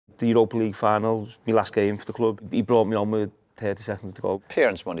the Europa League final, my last game for the club. He brought me on with 30 seconds to go.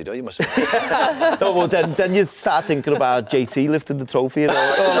 Parents' money, though, you must have. No, well, then you start thinking about JT lifting the trophy. You know?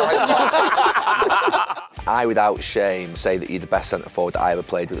 I, without shame, say that you're the best centre-forward that I ever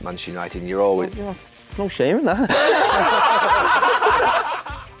played with at Manchester United, and you're always... There's no shame in that.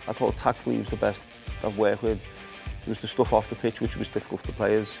 I thought tactically he was the best I've worked with. There was the stuff off the pitch which was difficult for the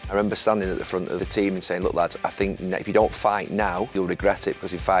players. I remember standing at the front of the team and saying, look lads, I think if you don't fight now, you'll regret it,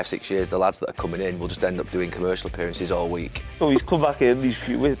 because in 5-6 years the lads that are coming in will just end up doing commercial appearances all week. So he's come back in, he's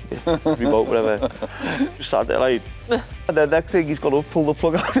remote, whatever. Just sat there like... And then next thing he's got to pull the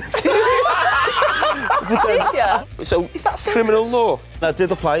plug out of the team. So is that criminal law? I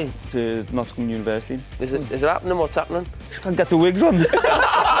did apply to Nottingham University. Is it happening? What's happening? Just can't get the wigs on.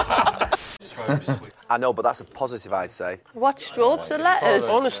 I know, but that's a positive, I'd say. What strokes the letters?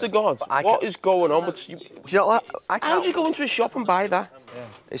 Honest to God, what is going on with you? Do you know what? How do you go into a shop and buy that? Yeah.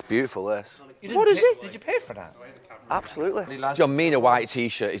 It's beautiful, this. What is it? Did you pay for that? Absolutely. John, me in a white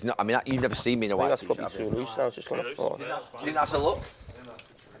T-shirt is not... I mean, you've never seen me in a white That's T-shirt. probably too loose now, it's just going to fall. Do you think that's a look?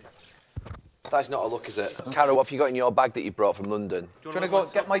 That's not a look, is it? Carol, what have you got in your bag that you brought from London? Do you want to go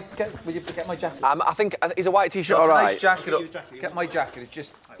will you get my jacket? I think, is a white T-shirt all right? Nice jacket up. Get my jacket, it's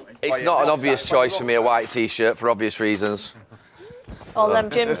just... It's not an obvious choice for me, a white T-shirt, for obvious reasons. All them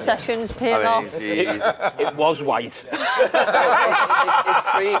gym sessions paying off. It was white.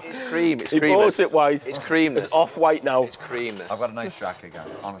 It's cream. He bought it white. It's cream. It's off-white now. It's cream. I've got a nice jacket again,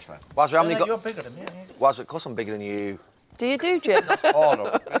 honestly. Wazza, how many You're bigger than me. Wazza, of course I'm bigger than you. Do you do gym? Oh,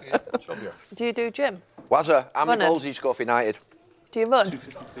 no. Do you do gym? Wazza, how many Running. goals did you score for United? Do you run?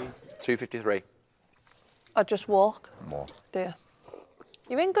 253. Or just walk? More. Do you?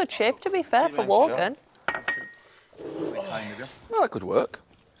 You're in good shape, to be fair, for walking. Well, that could work.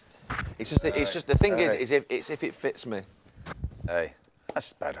 It's just the thing is if it fits me. Hey,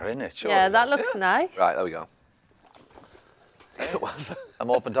 that's better, isn't it? Sure. Yeah, that looks nice. Right, there we go. I'm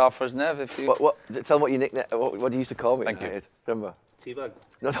open to offers, Nev, if you... What, tell them what your nickname... What do you used to call me? Thank you. Remember? Teabag.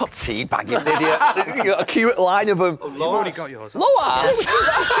 No, not teabag, you idiot. You got a cute line of them. You've already got yours. Loas!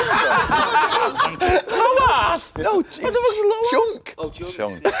 Loas! No, what the fuck's Loas? Chunk. Oh, Chunk.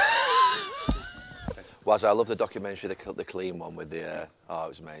 Chunk. Wazza, I love the documentary, the clean one with the... oh, it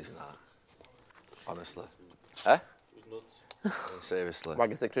was amazing, that. Honestly. Eh? It was nuts. Seriously.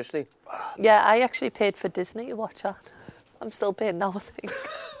 Agatha Christie. Yeah, I actually paid for Disney to watch that. I'm still paying now, I think.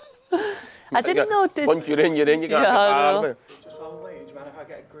 I didn't know Disney... Once you're in, you can't get out of it. Just while I'm waiting, do you mind if I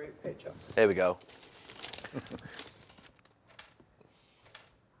get a group picture? Here we go.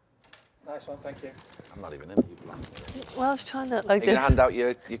 Nice one, thank you. I'm not even in. Well, I was trying to... Are like you going to hand out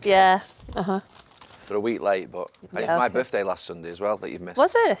your cards? Yeah, uh-huh. They're a week late, but it's Yeah, my okay. birthday last Sunday as well that you've missed.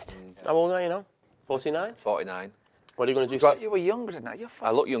 Was it? How old are you now? 49? 49. What are you going to do? You were younger than that. You're fine.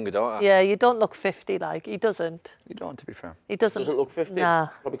 I look younger, don't I? Yeah, you don't look 50, like. He doesn't. You don't, to be fair. He doesn't. Doesn't look 50? Nah.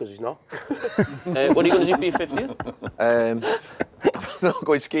 Probably because he's not. What are you going to do for your 50th? I'm not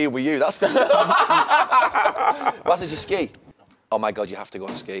going skiing with you, that's fine. Why did you ski? Oh my God, you have to go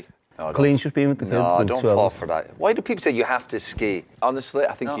and ski. No, Clean should be with the kids. No, don't fall for that. Why do people say you have to ski? Honestly,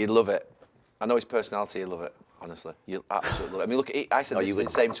 I think No. you'd love it. I know his personality, you'd love it. Honestly, you'll absolutely love it. I mean, look, I said the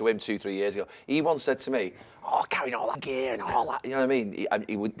same to him 2-3 years ago. He once said to me, "Oh, carrying all that gear and all that." You know what I mean? He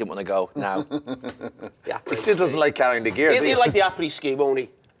didn't want to go. Now, yeah, He still doesn't like carrying the gear. He'll like the après ski, won't he?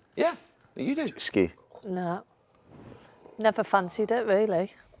 yeah, you do. ski. No. Never fancied it,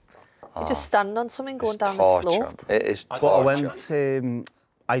 really. You just stand on something going down the Torture. slope. It is torture. But I went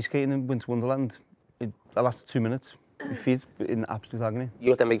ice skating in Winter Wonderland. It lasted 2 minutes. My feet in absolute agony. You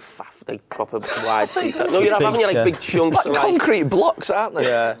got them big faff, like proper wide feet. No, you're not having your like big chunks. Like concrete blocks, aren't they?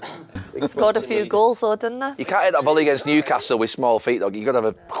 Yeah. Scored a few goals, though, didn't they? You can't hit that volley against Newcastle with small feet, though. You've got to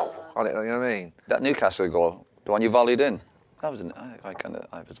have a on it, you know what I mean? That Newcastle goal, the one you volleyed in, I was the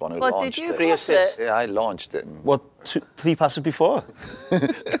one who What, launched did you it. Free assist. Yeah, I launched it. What, 3 passes before? No,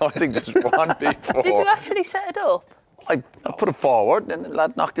 I think there's one before. Did you actually set it up? I put it forward, and the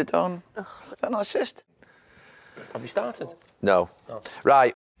lad knocked it down. Is that an assist? Have you started? No.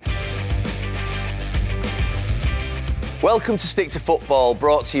 Right. Welcome to Stick to Football,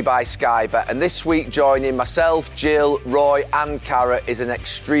 brought to you by Sky Bet. And this week, joining myself, Jill, Roy and Cara is an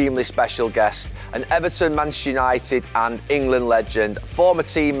extremely special guest. An Everton, Manchester United and England legend, former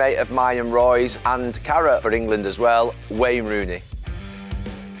teammate of mine and Roy's, and Cara for England as well, Wayne Rooney.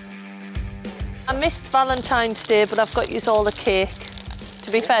 I missed Valentine's Day, but I've got you all a cake.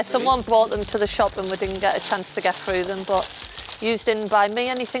 To be fair, someone brought them to the shop and we didn't get a chance to get through them, but you didn't buy me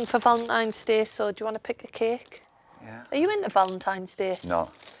anything for Valentine's Day, so do you want to pick a cake? Yeah. Are you into Valentine's Day? No.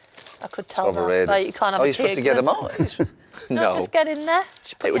 I could tell that. Overrated. Right, you can't have a you're cake. supposed to get then. them out. No. Just get in there.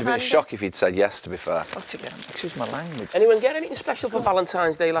 Just put It would your have been a hand shock if he'd said yes, to be fair. Excuse my language. Anyone get anything special for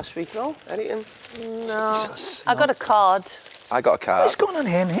Valentine's Day last week? No? Anything? in. No. Jesus. I got a card. I got a card. What's going on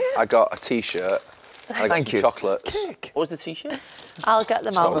in here? I got a T-shirt. I got Thank some you. chocolates. Cake. What was the T-shirt? I'll get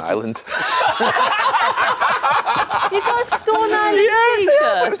them Stone out. Island. You got a Stone Island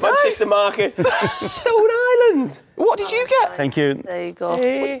t-shirt? Manchester Market. Stone Island. What did you get? Thank you. There you go.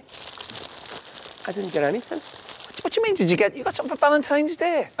 I didn't get anything. What do you mean? Did you get? You got something for Valentine's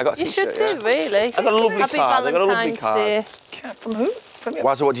Day? I got a You should T-shirt, do, really. I got a lovely Happy card. I got a lovely Valentine's card. Day. From who? From you?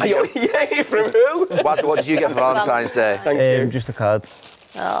 Wazza, what did you get? Yeah, from who? Wazza, what did you get for Valentine's Day? Thank you. Just a card.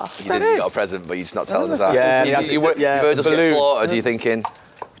 Oh. You didn't got a present, but you're just not telling us that. Yeah, you heard us get balloon. slaughtered. Are you thinking?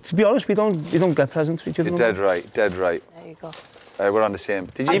 To be honest, we don't get presents for each other. You're dead right. Dead right. There you go. We're on the same.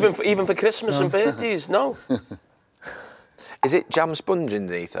 Did you Even for Christmas and birthdays, no. Is it jam sponge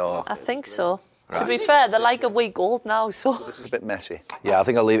underneath, or? I think so. To be fair, they're like a week old now, so This is a bit messy. Yeah, I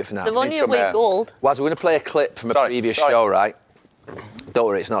think I'll leave it for now. they're only a some week air. old. Waz, we're going to play a clip from a previous show, right? Don't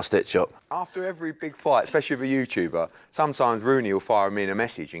worry, it's not a stitch-up. After every big fight, especially with a YouTuber, sometimes Rooney will fire me in a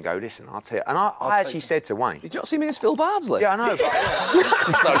message and go, listen, I'll tell you. And I actually said to Wayne... Did you not see me as Phil Bardsley? Yeah, I know, but...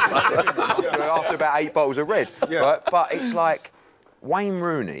 after about 8 bottles of red. Yeah. But it's like Wayne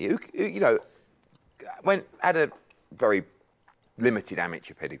Rooney, who you know, had a very limited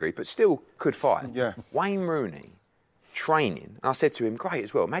amateur pedigree, but still could fight. Yeah. Wayne Rooney... training, and I said to him, great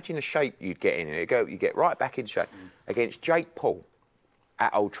as well, imagine the shape you'd get in, you get right back in shape against Jake Paul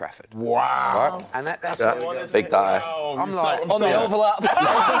at Old Trafford. Wow. Right? And that's Big that. I'm like, On the overlap.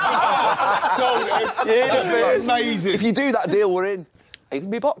 Amazing. If you do that deal, we're in. Are you going to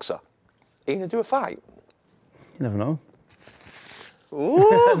be a boxer? Are you going to do a fight? You never know.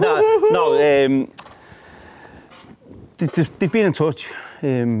 no, they've been in touch.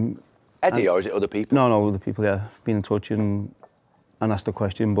 Eddie, or is it other people? No, other people, yeah. Been in touch and asked the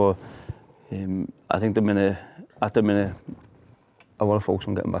question, but I think at the minute, I want to focus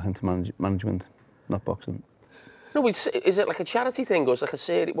on getting back into management, not boxing. No, is it like a charity thing or is it like a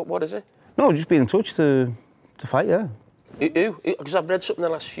series? What is it? No, just being in touch to fight, yeah. Who? Because I've read something the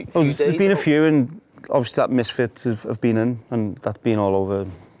last few Oh, days. there's been a few, and obviously that misfit have been in, and that's been all over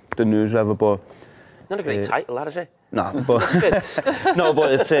the news, whatever, but... Not a great title, that is it? No, but... Misfits. No,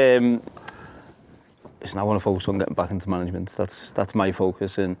 but it's... Listen, I want to focus on getting back into management. That's my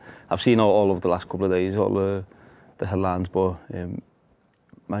focus, and I've seen all over the last couple of days, all the headlines, but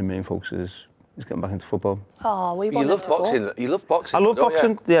my main focus is getting back into football. Oh, we You wanted love to boxing. go. You love boxing. I love don't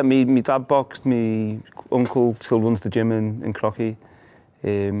boxing. you? Yeah, me dad boxed. Me uncle still runs the gym in Crocky.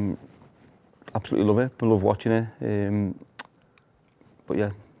 Absolutely love it. I love watching it. But yeah,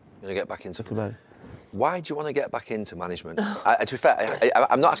 You're going to get back into that's about it. Why do you want to get back into management? To be fair,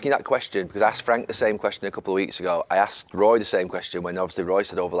 I'm not asking that question because I asked Frank the same question a couple of weeks ago. I asked Roy the same question when obviously Roy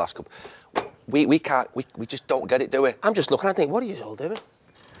said over the last couple. We just don't get it, do we? I'm just looking and think, what are you all doing?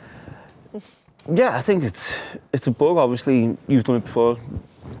 Yeah, I think it's a bug. Obviously, you've done it before.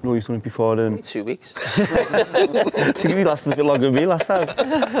 Roy's done it before. And Only 2 weeks. I think he lasted a bit longer than me last time.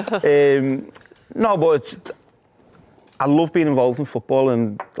 No, but I love being involved in football,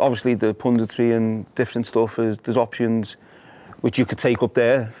 and obviously the punditry and different stuff, there's options which you could take up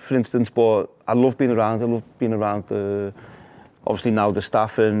there, for instance, but I love being around. I love being around obviously now the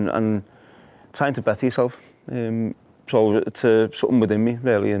staff and trying to better yourself. So it's something within me,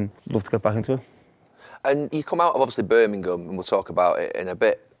 really, and I'd love to get back into it. And you come out of obviously Birmingham, and we'll talk about it in a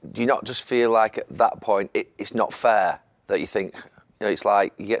bit. Do you not just feel like at that point it's not fair that you think, you know, it's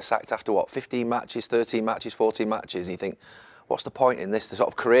like you get sacked after what, 15 matches, 13 matches, 14 matches, and you think, what's the point in this? The sort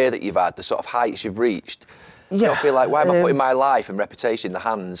of career that you've had, the sort of heights you've reached. You don't feel like, why am I putting my life and reputation in the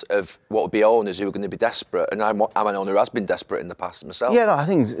hands of what would be owners who are going to be desperate? And I'm an owner who has been desperate in the past myself. Yeah, no, I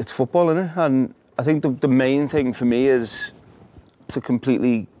think it's football, innit? And I think the main thing for me is to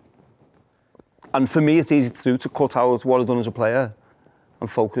completely, and for me it's easy to do, to cut out what I've done as a player and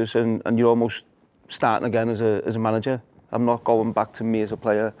focus, and you're almost starting again as a manager. I'm not going back to me as a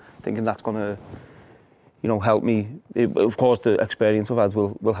player thinking that's going to, you know, help me. Of course, the experience I've had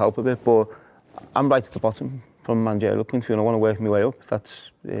will help a bit, but I'm right at the bottom from a managerial point of view, and I want to work my way up.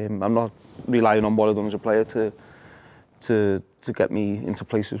 That's I'm not relying on what I've done as a player to get me into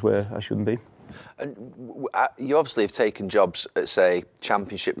places where I shouldn't be. And you obviously have taken jobs at, say,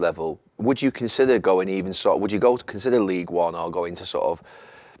 Championship level. Would you consider going even sort? Would you consider League One or go into sort of?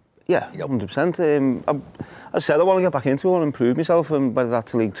 Yeah, 100%. As I said, I want to get back into it, I want to improve myself, and whether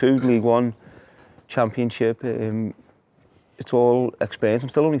that's League Two, League One, Championship, it's all experience. I'm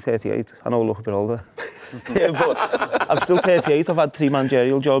still only 38. I know I look a bit older, but I'm still 38. I've had 3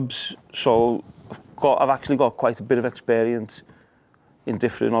 managerial jobs, so I've I've actually got quite a bit of experience in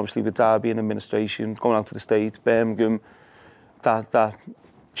different, obviously with Derby and administration, going out to the States, Birmingham, that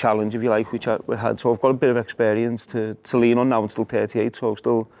challenge, if you like, which we had. So I've got a bit of experience to lean on now. I'm still 38, so I'm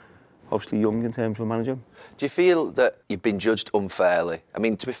still obviously young in terms of manager. Do you feel that you've been judged unfairly? I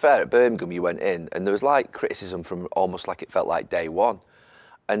mean, to be fair, at Birmingham you went in and there was like criticism from almost like it felt like day one.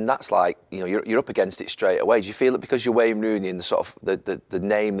 And that's like, you know, you're up against it straight away. Do you feel that because you're Wayne Rooney and the sort of the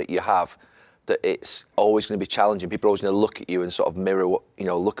name that you have, that it's always going to be challenging? People are always going to look at you and sort of mirror what, you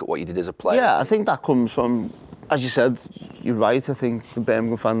know, look at what you did as a player. Yeah, I think that comes from, as you said, you're right. I think the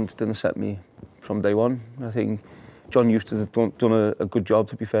Birmingham fans didn't accept me from day one. I think John Eustace had done a good job,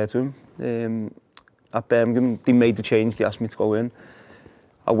 to be fair to him. At Birmingham, they made the change. They asked me to go in.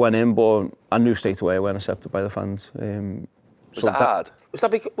 I went in, but I knew straight away I weren't accepted by the fans. Was that hard? Was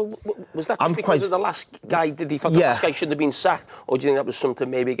that just because of the last guy? Did he think the last guy shouldn't have been sacked, or do you think that was something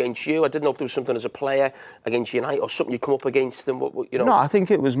maybe against you? I didn't know if there was something as a player against United or something you come up against them. You know. No, I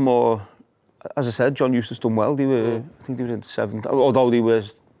think it was more. As I said, John Eustace done well. They were, I think they were in 7th, although they were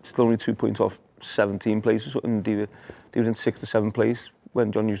still only 2 points off 17 places or something. They were in 6th or 7th place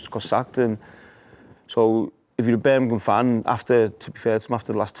when John Eustace got sacked. And so, if you're a Birmingham fan, to be fair to them,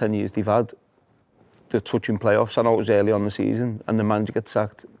 after the last 10 years they've had, the touching playoffs. I know it was early on in the season, and the manager gets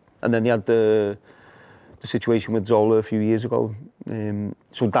sacked. And then you had the situation with Zola a few years ago.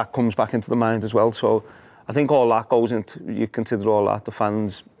 So that comes back into the mind as well. So I think all that goes into, you consider all that, the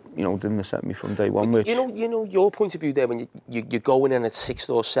fans, you know, didn't accept me from day one. Which, you know your point of view there when you're going in at 6th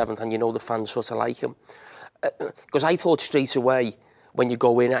or 7th and you know the fans sort of like him. Because I thought straight away when you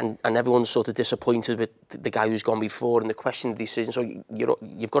go in and everyone's sort of disappointed with the guy who's gone before and the question of the decision, so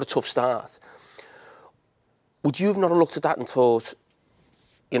you've got a tough start. Would you have not looked at that and thought,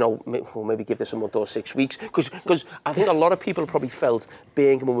 you know, maybe give this a month or 6 weeks? Because I think a lot of people probably felt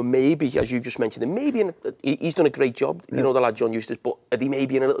Birmingham were maybe, as you just mentioned, maybe he's done a great job, you know, the lad John Eustace, but are they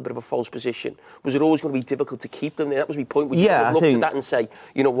maybe in a little bit of a false position? Was it always going to be difficult to keep them there? That was my point. Would you have looked at that and say,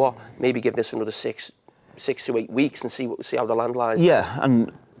 you know what, maybe give this another 6 to 8 weeks and see how the land lies? Yeah,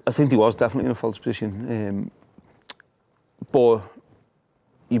 and I think he was definitely in a false position. But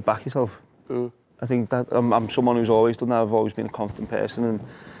you back yourself. I think that I'm someone who's always done that. I've always been a confident person,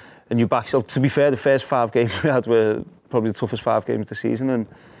 and you back yourself. To be fair, the first 5 games we had were probably the toughest 5 games of the season,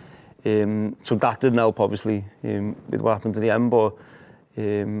 and so that didn't help, obviously, with what happened in the end. But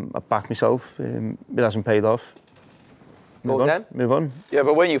I backed myself. It hasn't paid off. Move on. Yeah,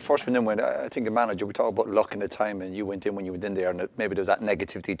 but when you first went in, I think a manager, we talk about luck in the time, and you went in when you went in there, and maybe there was that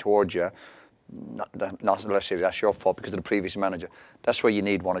negativity towards you. Not necessarily that's your fault because of the previous manager. That's where you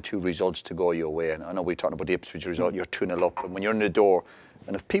need 1 or 2 results to go your way. And I know we're talking about the Ipswich result, you're 2-0 up, and when you're in the door,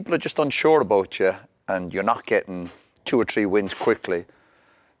 and if people are just unsure about you and you're not getting 2 or 3 wins quickly,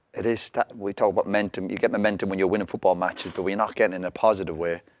 it is that we talk about momentum. You get momentum when you're winning football matches, but when you're not getting it in a positive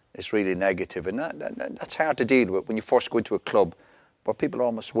way, it's really negative, and that's hard to deal with when you first go into a club, but people are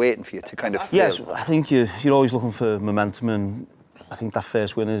almost waiting for you to kind of feel. Yes, I think you're always looking for momentum, and I think that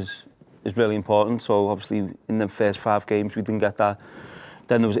first win is really important. So obviously in the first 5 games we didn't get that.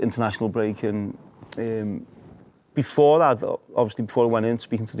 Then there was an international break, and before that, obviously before I went in,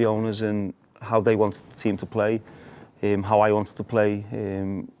 speaking to the owners and how they wanted the team to play, how I wanted to play,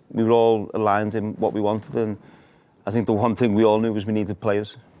 we were all aligned in what we wanted, and I think the one thing we all knew was we needed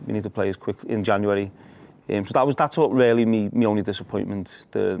players. We needed players quickly in January. So that's what really my only disappointment.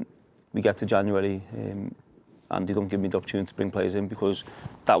 We get to January and they don't give me the opportunity to bring players in, because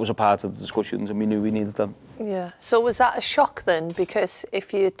that was a part of the discussions and we knew we needed them. Yeah. So was that a shock then? Because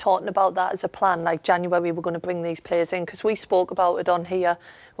if you're talking about that as a plan, like January we're going to bring these players in, because we spoke about it on here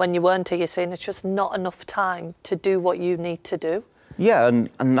when you weren't here, saying it's just not enough time to do what you need to do. Yeah,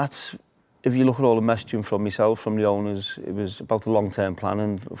 and that's, if you look at all the messaging from myself, from the owners, it was about the long-term plan,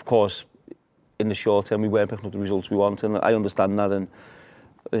 and of course in the short term we weren't picking up the results we want, and I understand that, and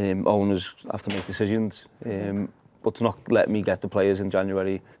owners have to make decisions, but to not let me get the players in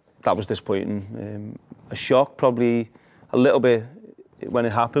January, that was disappointing. A shock probably a little bit when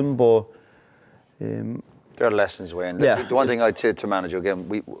it happened, but there are lessons, Wayne. Yeah, the one thing I'd say to manager, again,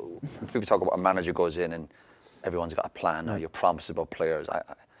 people talk about a manager goes in and everyone's got a plan, or your promises about players. I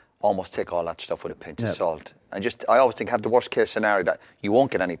almost take all that stuff with a pinch of salt. I always think have the worst case scenario that you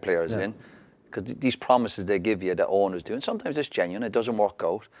won't get any players in, because these promises they give you, the owners do, and sometimes it's genuine, it doesn't work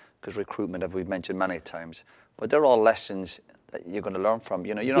out, because recruitment, as we've mentioned many times, but they're all lessons that you're going to learn from.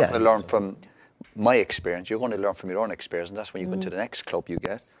 You know, you're not going to learn from my experience, you're going to learn from your own experience, and that's when you go into the next club you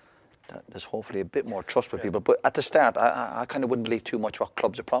get. There's hopefully a bit more trust with people. But at the start, I kind of wouldn't believe too much what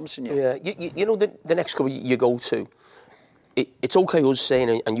clubs are promising you. Yeah, you know, the next club you go to, it's okay us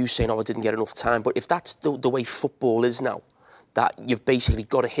saying, and you saying, oh, I didn't get enough time, but if that's the way football is now, that you've basically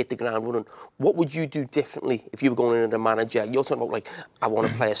got to hit the ground running, what would you do differently if you were going in as a manager? You're talking about, like, I want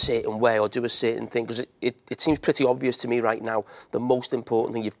to play a certain way or do a certain thing, because it seems pretty obvious to me right now, the most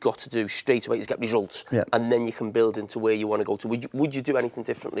important thing you've got to do straight away is get results, and then you can build into where you want to go to. Would you do anything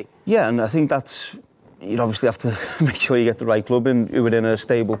differently? Yeah, and I think that's, you obviously have to make sure you get the right club and who are in a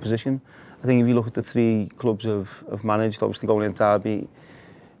stable position. I think if you look at the 3 clubs I've managed, obviously going into Derby,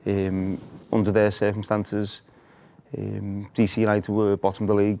 under their circumstances, DC United were bottom of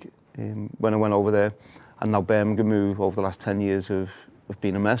the league when I went over there, and now Birmingham, who over the last 10 years have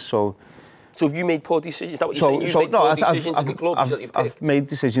been a mess. So have you made poor decisions? Is that what you're saying? You've made poor decisions in the clubs that you've picked? I've made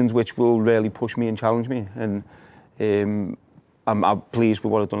decisions which will really push me and challenge me, and I'm pleased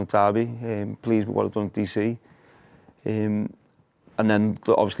with what I've done at Derby, pleased with what I've done at DC. And then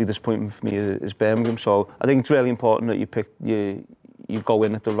obviously disappointment for me is Birmingham. So I think it's really important that you go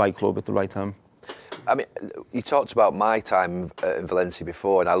in at the right club at the right time. I mean, you talked about my time in Valencia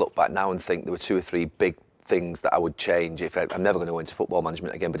before, and I look back now and think there were 2 or 3 big things that I would change. I'm never going to go into football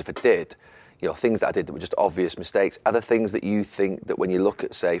management again, but if I did, you know, things that I did that were just obvious mistakes. Are there things that you think that when you look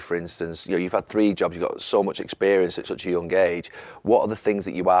at, say, for instance, you know, you've had 3 jobs, you've got so much experience at such a young age. What are the things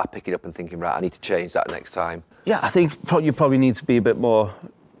that you are picking up and thinking, right, I need to change that next time? Yeah, I think you probably need to be a bit more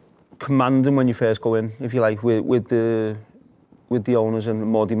commanding when you first go in, if you like, with the owners, and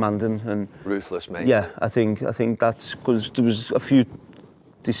more demanding and ruthless, mate. Yeah, I think that's because there was a few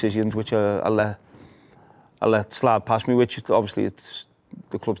decisions which I let slide past me, which obviously it's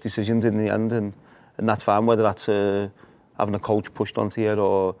the club's decisions in the end, and that's fine, whether that's having a coach pushed onto you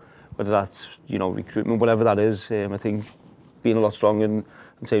or whether that's, you know, recruitment, whatever that is. I think being a lot stronger and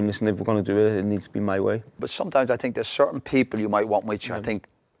saying, listen, if we're going to do it, it needs to be my way. But sometimes I think there's certain people you might want with you. I think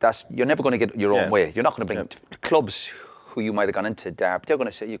you're never going to get your own way. You're not going to bring clubs who you might have gone into Derby. They're going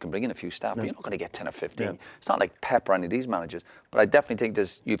to say you can bring in a few staff, but you're not going to get 10 or 15. It's not like Pep or any of these managers. But I definitely think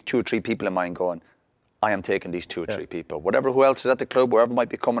you have 2 or 3 people in mind going, I am taking these 2 or 3 people. Who else is at the club, wherever might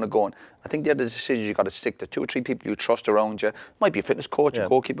be coming or going. I think they're the decisions you got to stick to. 2 or 3 people you trust around you. Might be a fitness coach, a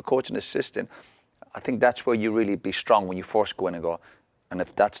goalkeeper coach, an assistant. I think that's where you really be strong when you first go in and go. And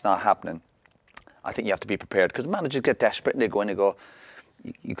if that's not happening, I think you have to be prepared, because managers get desperate and they go in and go,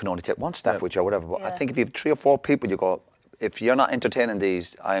 you can only take 1 staff with you or whatever. But I think if you have 3 or 4 people, you go, if you're not entertaining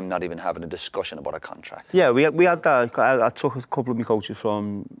these, I'm not even having a discussion about a contract. Yeah, we had that. I took a couple of my coaches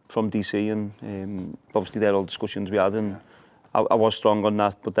from DC, and obviously they're all discussions we had, and I was strong on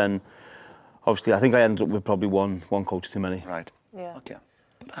that. But then, obviously, I think I ended up with probably one coach too many. Right. Yeah. Okay.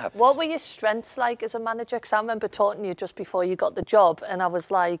 What were your strengths like as a manager? Because I remember talking to you just before you got the job, and I was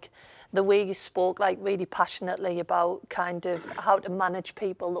like, the way you spoke, like, really passionately about kind of how to manage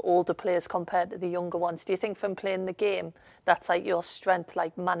people, the older players compared to the younger ones. Do you think from playing the game, that's like your strength,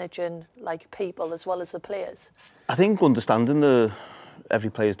 like managing like people as well as the players? I think understanding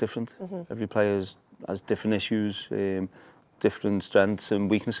every player is different. Every player has different issues, different strengths and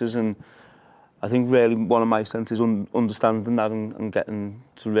weaknesses, and I think really one of my strengths is understanding that and getting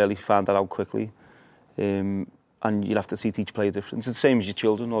to really find that out quickly. And you'll have to treat each player different. It's the same as your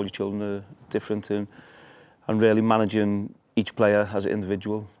children. All your children are different, and really managing each player as an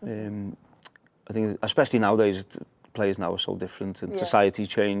individual. I think, especially nowadays, players now are so different, and society's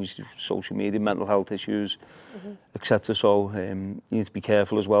changed, social media, mental health issues, etc. So you need to be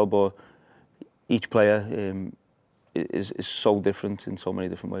careful as well. But each player is so different in so many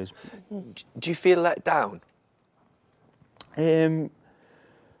different ways. Do you feel let down?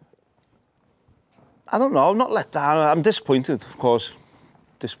 I don't know. I'm not let down. I'm disappointed, of course.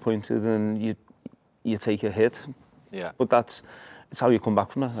 Disappointed, and you take a hit. Yeah. But it's how you come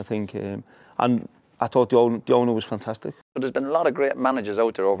back from that, I think. And I thought the owner was fantastic. So there's been a lot of great managers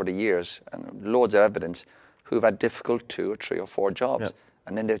out there over the years, and loads of evidence, who've had difficult 2 or 3 or 4 jobs,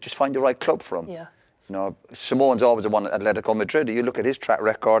 and then they just find the right club for them. Yeah. You know, Simone's always the one at Atletico Madrid. You look at his track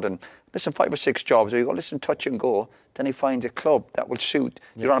record and listen, 5 or 6 jobs, or you go, listen, touch and go, then he finds a club that will suit.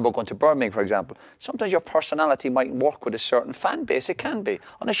 You're on about going to Birmingham, for example. Sometimes your personality might work with a certain fan base. It can be.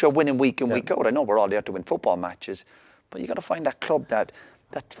 Unless you're winning week in, week out. I know we're all there to win football matches, but you got to find that club that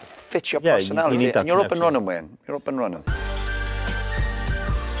fits your personality. You need that and you're connection. up and running, Wayne. You're up and running.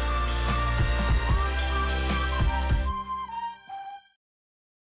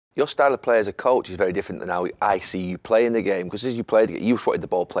 Your style of play as a coach is very different than how I see you playing the game, because as you played the game, you wanted the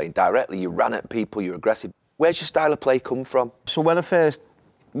ball playing directly, you ran at people, you're aggressive. Where's your style of play come from? So when I first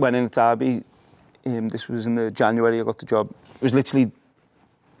went in at Derby, this was in the January I got the job, it was literally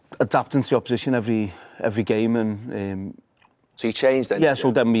adapting to the opposition every game. And so you changed then? Yeah,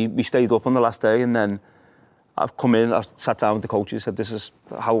 so then we stayed up on the last day, and then I've come in, I sat down with the coaches, said this is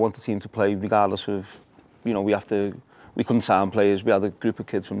how I want the team to play, regardless of, you know, we couldn't sign players, we had a group of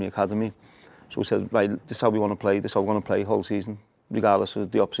kids from the academy. So we said, right, this is how we want to play, this is how we're going to play whole season, regardless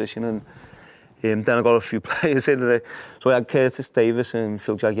of the opposition. And then I got a few players in. So I had Curtis Davis and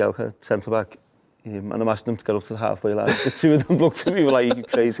Phil Jagielka, centre-back. And I'm asking them to get up to the halfway line. The two of them looked at me like, you're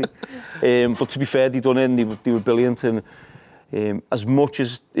crazy. But to be fair, they done it and they were brilliant. And as much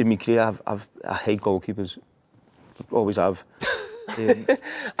as in my career, I hate goalkeepers. Always have. I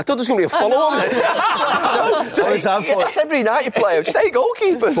thought there was going to be a follow-on there. That's every night you play. Just hate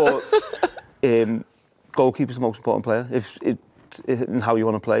goalkeepers. But goalkeeper's the most important player. In how you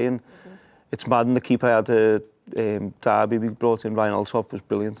want to play. And it's mad. And the keeper had Derby, we brought in, Ryan Alsop, was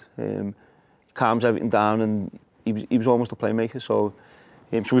brilliant. Calms everything down, and he was almost a playmaker. So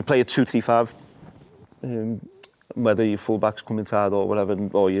we play a 2-3-5. Whether your fullbacks come inside or whatever,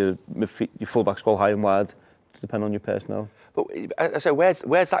 or your fullbacks go high and wide, depending on your personnel. But I say, where's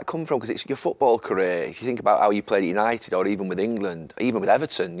that come from? Because it's your football career. If you think about how you played at United, or even with England, even with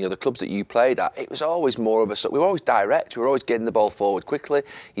Everton, you know, the clubs that you played at, it was always more of a. We were always direct. We were always getting the ball forward quickly.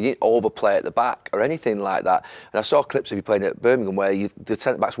 You didn't overplay at the back or anything like that. And I saw clips of you playing at Birmingham where the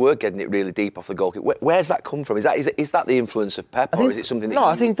centre backs were getting it really deep off the goalkeeper. Where's that come from? Is that the influence of Pep, or is it something?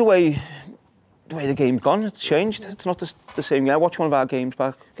 I think the way the game's gone, it's changed. It's not the same. I watched one of our games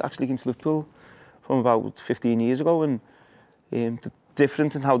back, actually against Liverpool, from about 15 years ago, and the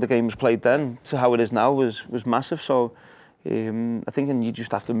difference in how the game was played then to how it is now was massive. So I think you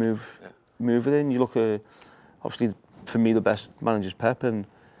just have to move it in. You look at, obviously, for me, the best manager's Pep, and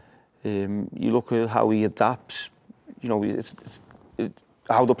you look at how he adapts. You know,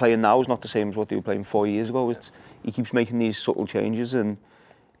 how they're playing now is not the same as what they were playing 4 years ago. He keeps making these subtle changes, and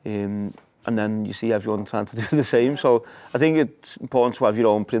then you see everyone trying to do the same. So I think it's important to have your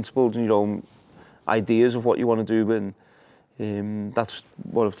own principles and your own ideas of what you want to do, and that's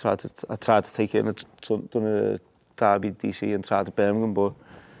what I tried to take in. I've done a Derby, DC, and tried to Birmingham, but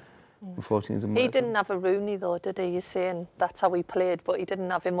unfortunately he didn't have a Rooney though, did he? You're saying that's how he played, but he didn't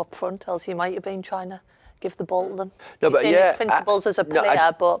have him up front, else he might have been trying to give the ball to them. No, He's but saying his principles as a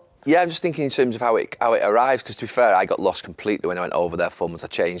player, but. Yeah, I'm just thinking in terms of how it arrives, because to be fair, I got lost completely when I went over there 4 months. I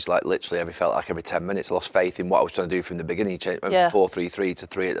changed literally every 10 minutes. I lost faith in what I was trying to do from the beginning. You changed from 4-3-3 to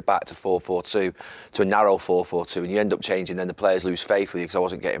 3 at the back to 4-4-2 to a narrow 4-4-2, and you end up changing, then the players lose faith with you because I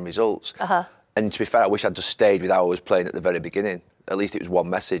wasn't getting results. And to be fair, I wish I'd just stayed with how I was playing at the very beginning. At least it was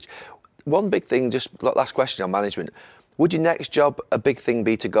one message. One big thing, just last question on management. Would your next job, a big thing,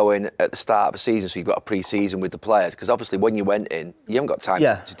 be to go in at the start of a season so you've got a pre-season with the players? Because obviously when you went in, you haven't got time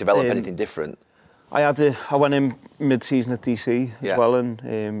to develop anything different. I went in mid-season at DC as well,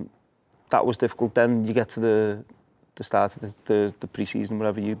 and that was difficult. Then you get to the start of the pre-season,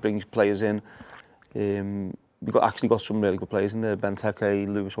 wherever you bring players in. We actually got some really good players in there. Ben Teke,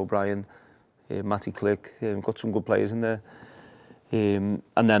 Lewis O'Brien, Matty Click. Got some good players in there. And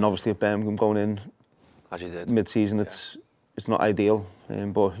then obviously at Birmingham going in, as you did. Mid-season, it's not ideal,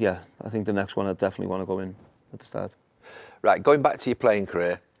 but yeah, I think the next one I definitely want to go in at the start. Right, going back to your playing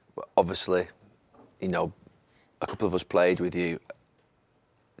career, obviously, you know, a couple of us played with you.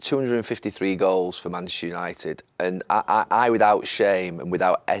 253 goals for Manchester United, and I without shame and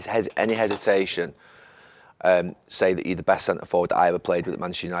without any hesitation, say that you're the best centre forward that I ever played with at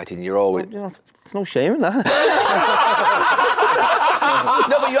Manchester United, and you're always. Well, there's no shame in that.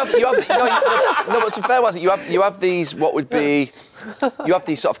 No, but you have no, but it's fair, was it? You have these what would be, you have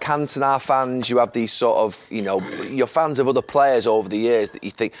these sort of Cantona fans. You have these sort of, you know, you're fans of other players over the years that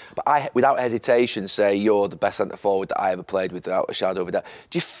you think. But I, without hesitation, say you're the best centre forward that I ever played with, without a shadow of a doubt.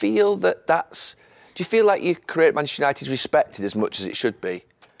 Do you feel that that's? Do you feel like your career at Manchester United is respected as much as it should be?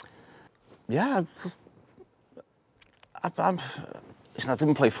 Yeah, I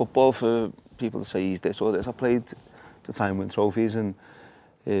didn't play football for people to say he's this or this. I played to try and win trophies, and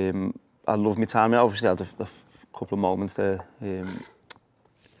I loved my time. I obviously had a couple of moments there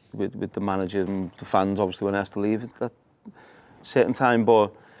with the manager and the fans, obviously, when I had to leave at that certain time,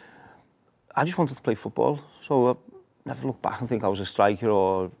 but I just wanted to play football, so I never look back and think I was a striker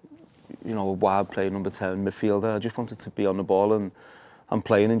or, you know, a wide player, number 10 midfielder. I just wanted to be on the ball and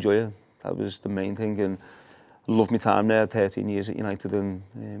play and enjoy it. That was the main thing, and I loved my time there, 13 years at United,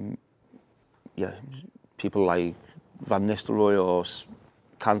 and yeah, people like Van Nistelrooy or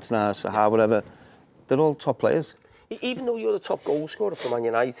Cantona, Sahar, whatever, they're all top players. Even though you're the top goal scorer for Man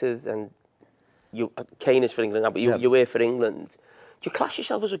United, and Kane is for England now, but you were for England, do you class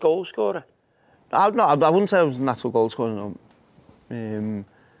yourself as a goal scorer? I wouldn't say I was a natural goal scorer, no.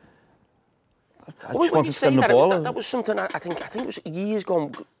 I just wanted to get the ball. That was something I think it was years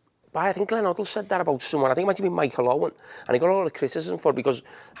gone But I think Glenn Hoddle said that about someone. I think it might have been Michael Owen. And he got a lot of criticism for it because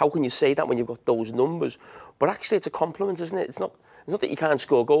how can you say that when you've got those numbers? But actually, it's a compliment, isn't it? It's not that you can't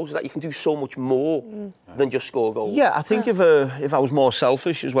score goals, it's that you can do so much more than just score goals. Yeah, I think if I was more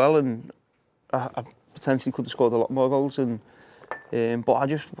selfish as well, and I potentially could have scored a lot more goals, but I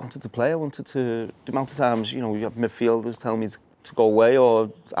just wanted to play. I wanted to. The amount of times, you have midfielders tell me to go away,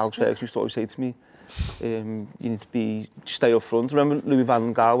 or Alex Ferguson used to always say to me, you need to stay up front. Remember Louis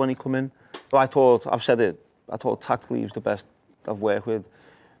van Gaal when he come in? Well, I've said it, I thought tactically he was the best I've worked with.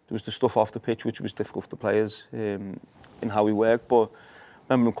 There was the stuff off the pitch which was difficult for the players in how he worked, but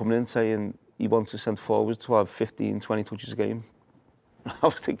I remember him coming in saying he wants his centre forwards to have 15, 20 touches a game. I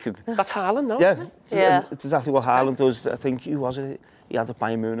was thinking... That's Haaland, though, yeah, isn't it? Yeah. It's exactly what Haaland does. I think, he had a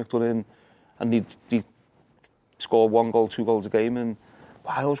Bayern Munich done in, and he'd score 1 goal, 2 goals a game, and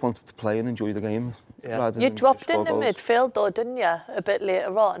I always wanted to play and enjoy the game. Yeah. You dropped into midfield though, didn't you, a bit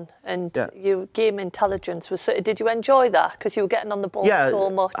later on? And your game intelligence was... Did you enjoy that? Because you were getting on the ball so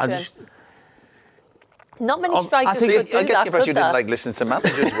much. Not many strikers could do that, I get the impression you didn't like listening to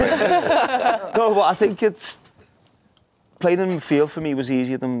managers. No, but I think it's... Playing in midfield for me was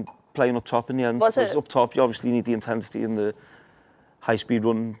easier than playing up top in the end. Was it? Up top, you obviously need the intensity and the high-speed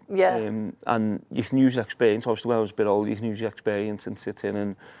run. Yeah. And you can use your experience. Obviously, when I was a bit older, you can use your experience and sit in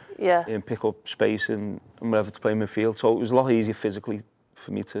and pick up space and whatever to play in midfield. So it was a lot easier physically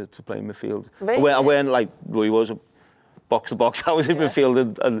for me to play in midfield. Really? I weren't like Roy was, box to box. I was in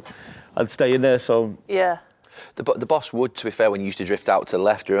midfield and I'd stay in there. So yeah. The boss would, to be fair, when you used to drift out to the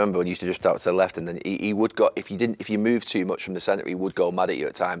left, remember when you used to drift out to the left, and then he would go, if you moved too much from the centre, he would go mad at you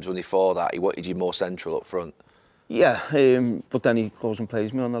at times. When he for that, he wanted you more central up front. Yeah, but then he goes and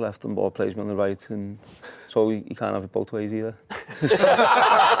plays me on the left and ball plays me on the right, and so he can't have it both ways either.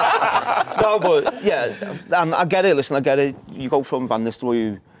 No, but yeah, and I get it. Listen, I get it. You go from Van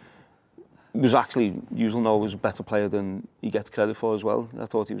Nistelrooy, who was actually, you'll know, was a better player than he gets credit for as well. I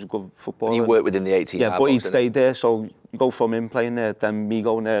thought he was a good footballer. And he worked within the 18. Yeah, but he'd stayed there, so you go from him playing there, then me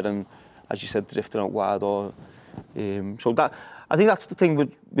going there, and as you said, drifting out wide. Or so that I think that's the thing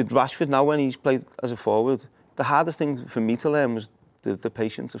with Rashford now when he's played as a forward. The hardest thing for me to learn was the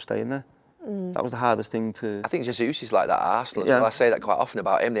patience of staying there. That was the hardest thing to... I think Jesus is like that at Arsenal as well. I say that quite often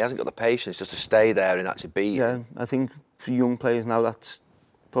about him. He hasn't got the patience just to stay there and actually beat. Yeah, I think for young players now, that's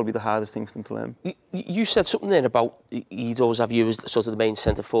probably the hardest thing for them to learn. You said something there about you'd always have you as sort of the main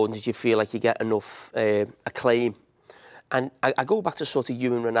centre forward. Did you feel like you get enough acclaim? And I go back to sort of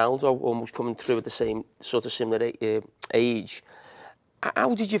you and Ronaldo almost coming through at the same sort of similar age.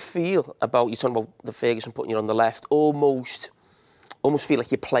 How did you feel about, you're talking about the Ferguson putting you on the left, almost feel like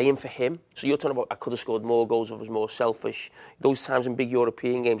you're playing for him? So you're talking about, I could have scored more goals if I was more selfish. Those times in big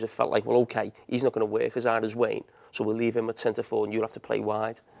European games, it felt like, well, OK, he's not going to work as hard as Wayne, so we'll leave him at centre forward and you'll have to play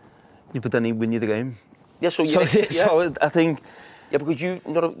wide. Yeah, but then he'd win you the game. Yeah, so I think... Yeah, because you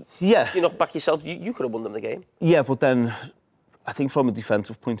not back yourself, you could have won them the game. Yeah, but then I think from a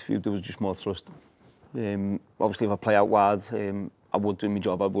defensive point of view, there was just more trust. Obviously, if I play out wide, I would do my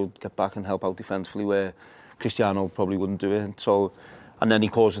job. I would get back and help out defensively, where Cristiano probably wouldn't do it. So, and then he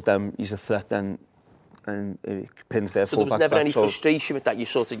causes them. He's a threat then, and it pins their full back. So there was never any frustration with that. You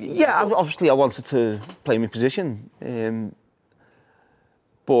sort of... Yeah, obviously I wanted to play my position,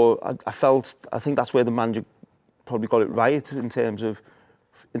 but I think that's where the manager probably got it right in terms of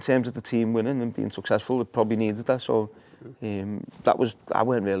the team winning and being successful. It probably needed that. So I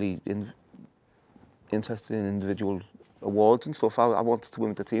weren't really interested in individual awards and stuff. I wanted to win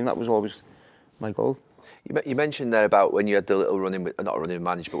with the team. That was always my goal. You mentioned there about when you had the little run-in with, not running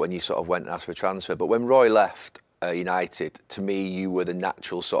manager, but when you sort of went and asked for a transfer. But when Roy left United, to me, you were the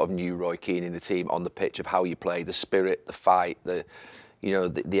natural sort of new Roy Keane in the team on the pitch of how you play, the spirit, the fight, the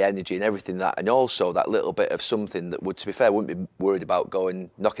energy and everything that, and also that little bit of something that would, to be fair, wouldn't be worried about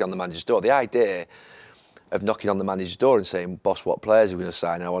knocking on the manager's door. The idea of knocking on the manager's door and saying, boss, what players are we going to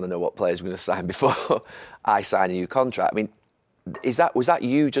sign? I want to know what players we're going to sign before I sign a new contract. I mean, was that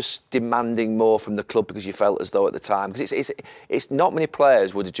you just demanding more from the club because you felt as though at the time, because it's not many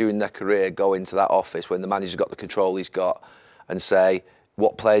players would during their career go into that office when the manager's got the control he's got and say,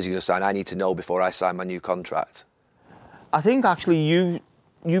 what players are you going to sign? I need to know before I sign my new contract. I think actually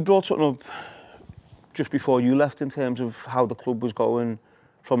you brought something up just before you left in terms of how the club was going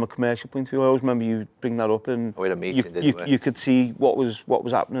from a commercial point of view. I always remember you bring that up, and we had a meeting, didn't we? You could see what was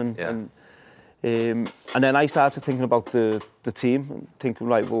happening. Yeah. And then I started thinking about the team and thinking,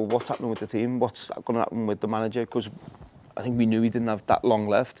 right, well, what's happening with the team? What's going to happen with the manager? Because I think we knew he didn't have that long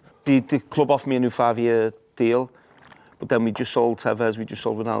left. The club offered me a new 5-year deal, but then we just sold Tevez, we just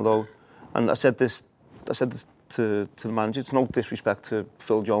sold Ronaldo, and I said this to the manager. It's no disrespect to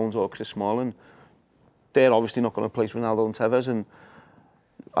Phil Jones or Chris Smalling. They're obviously not going to replace Ronaldo and Tevez, and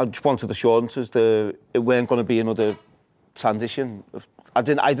I just wanted assurances that it weren't going to be another transition. I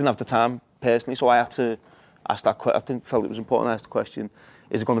didn't have the time personally, so I had to ask that question. I felt it was important to ask the question: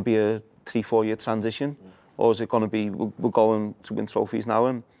 is it going to be a 3-4 year transition, or is it going to be we're going to win trophies now?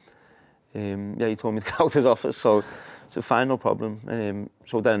 And he told me to get out of his office, so fine, no problem.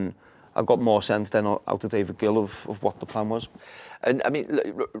 So then I got more sense then out of David Gill of what the plan was. And I mean,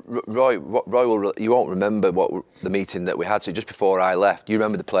 Roy, you won't remember the meeting that we had. So just before I left, you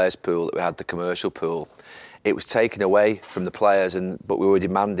remember the players' pool that we had, the commercial pool. It was taken away from the players, but we were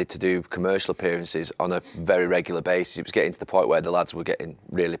demanded to do commercial appearances on a very regular basis. It was getting to the point where the lads were getting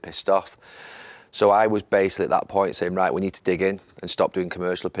really pissed off. So I was basically at that point saying, right, we need to dig in and stop doing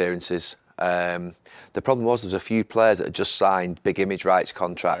commercial appearances. The problem was there was a few players that had just signed big image rights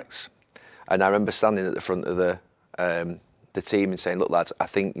contracts. And I remember standing at the front of the team and saying, look, lads, I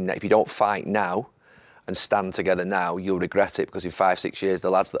think if you don't fight now and stand together now, you'll regret it, because in 5-6 years, the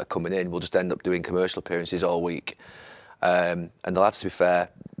lads that are coming in will just end up doing commercial appearances all week. And the lads, to be fair,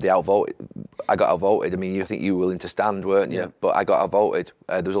 they outvoted. I got outvoted. I mean, I think you were willing to stand, weren't you? Yeah. But I got outvoted.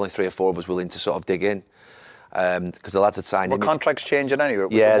 There was only 3 or 4 of us willing to sort of dig in. Because the lads had signed... Well, contracts changing anyway.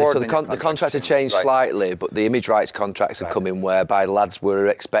 Yeah, so the contracts had changed slightly, but the image rights contracts had come in whereby the lads were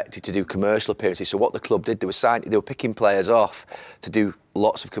expected to do commercial appearances. So what the club did, they were picking players off to do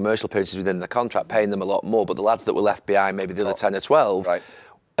lots of commercial appearances within the contract, paying them a lot more. But the lads that were left behind, maybe the other 10 or 12,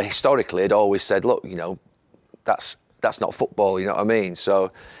 historically had always said, look, that's not football, you know what I mean?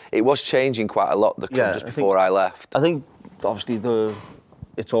 So it was changing quite a lot, the club, just before I left. I think, obviously,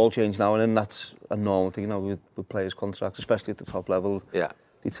 it's all changed now, and then that's a normal thing now with players' contracts, especially at the top level. Yeah.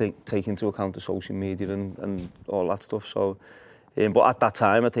 They take into account the social media and all that stuff. So, but at that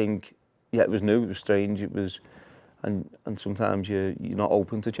time, I think, it was new, it was strange, it was, and sometimes you're not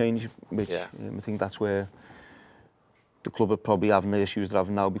open to change, which I think that's where the club are probably having the issues they're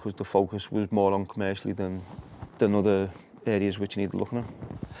having now, because the focus was more on commercially than other areas which you need looking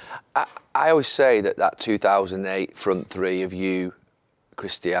at. I always say that 2008 front three of you,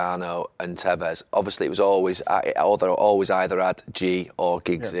 Cristiano and Tevez, obviously it was always either had G or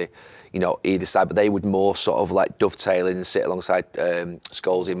Giggsy, either side, but they would more sort of like dovetail in and sit alongside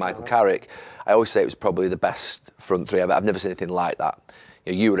Scholes and Michael Carrick. I always say it was probably the best front three ever. I've never seen anything like that.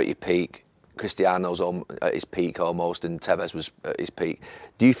 You were at your peak, Cristiano's at his peak almost, and Tevez was at his peak.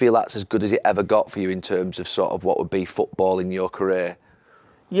 Do you feel that's as good as it ever got for you in terms of sort of what would be football in your career?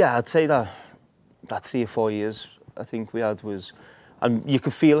 Yeah, I'd say that 3 or 4 years I think we had was... And you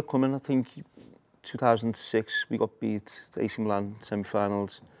could feel it coming. I think 2006 we got beat to AC Milan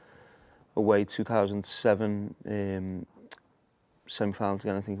semi-finals away. 2007 semi-finals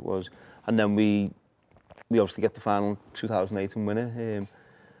again, I think it was. And then we obviously get the final 2008 and win it.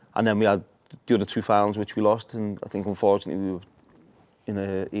 And then we had the other 2 finals which we lost. And I think unfortunately we were in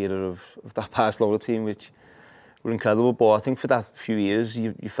an era of that Barcelona team which were incredible. But I think for that few years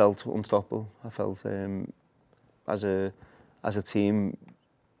you felt unstoppable. I felt as a team,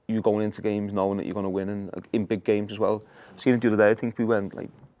 you're going into games knowing that you're going to win, and in big games as well. Seen it the other day, I think we went like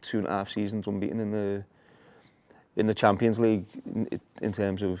 2.5 seasons unbeaten in the Champions League in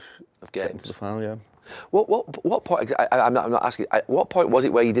terms of getting to the final. Yeah. What point? I'm not asking. What point was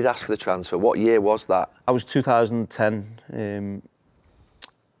it where you did ask for the transfer? What year was that? I was 2010.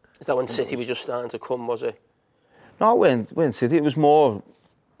 Is that when City were just starting to come? Was it? No, when City, it was more.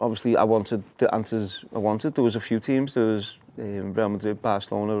 Obviously, I wanted the answers I wanted. There was a few teams. There was Real Madrid,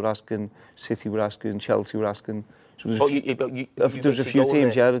 Barcelona were asking, City were asking, Chelsea were asking. So there was a few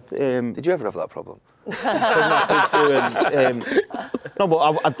teams, yeah. Did you ever have that problem? No,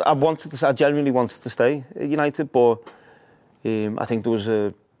 but I genuinely wanted to stay at United, but I think there was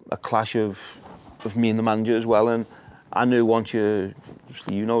a clash of me and the manager as well, and I knew once you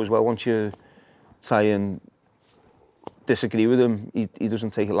try and disagree with him, he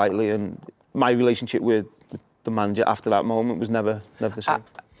doesn't take it lightly, and my relationship with the manager after that moment was never the same.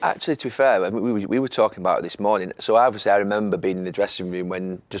 Actually, to be fair, we were talking about it this morning. So obviously I remember being in the dressing room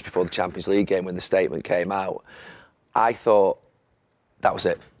when, just before the Champions League game, when the statement came out. I thought that was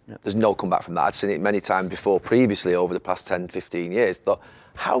it. Yeah. There's no comeback from that. I'd seen it many times before, previously over the past 10, 15 years. Thought,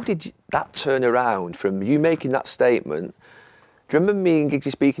 how did that turn around from you making that statement? Do you remember me and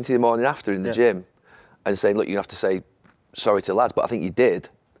Giggsy speaking to you the morning after in the gym and saying, look, you have to say sorry to the lads, but I think you did.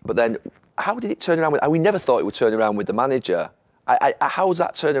 But then, how did it turn around? We never thought it would turn around with the manager. How does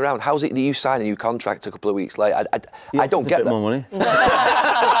that turn around? How's it that you sign a new contract a couple of weeks later? I don't get that. More money.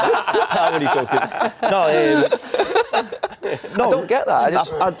 I'm only joking. No, I don't get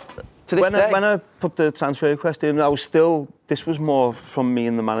that. To this day? When I put the transfer request in, this was more from me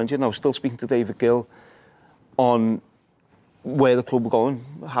and the manager, and I was still speaking to David Gill on where the club were going,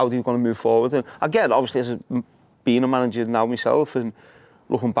 how they were going to move forward. And again, obviously, being a manager now myself and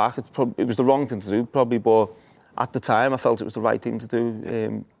looking back, it was the wrong thing to do, probably, but at the time I felt it was the right thing to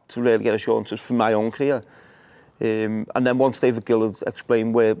do, to really get assurances for my own career. And then once David Gill had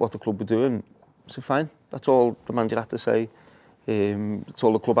explained what the club were doing, I said, fine, that's all the manager had to say. That's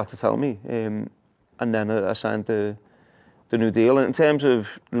all the club had to tell me. And then I signed the new deal. And in terms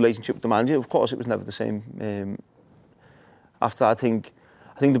of relationship with the manager, of course, it was never the same. After I think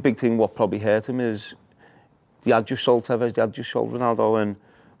the big thing what probably hurt him is they had just sold Tevez, they had just sold Ronaldo, and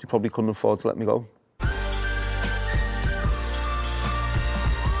they probably couldn't afford to let me go.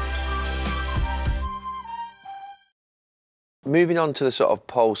 Moving on to the sort of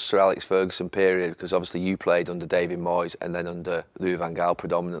post-Sir Alex Ferguson period, because obviously you played under David Moyes and then under Louis van Gaal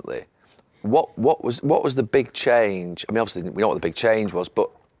predominantly. What was the big change? I mean, obviously we know what the big change was, but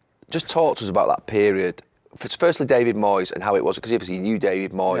just talk to us about that period. Firstly, David Moyes and how it was, because obviously you knew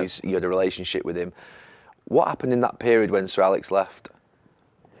David Moyes, you had a relationship with him. What happened in that period when Sir Alex left?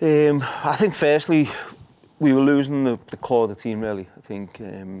 I think firstly, we were losing the core of the team, really. I think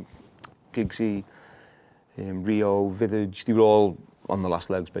Giggsy, Rio, Vidic, they were all on the last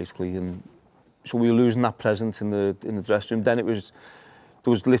legs, basically. And so we were losing that presence in the dressing room. Then there was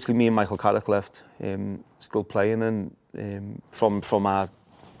literally me and Michael Carrick left, still playing, and from that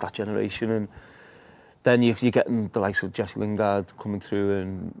generation. And then you're getting the likes of Jesse Lingard coming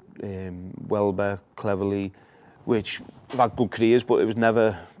through, and Welbeck, Cleverley, which have had good careers, but it was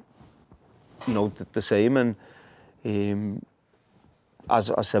never, the same. And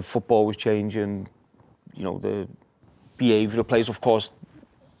as I said, football was changing. The behaviour of players, of course,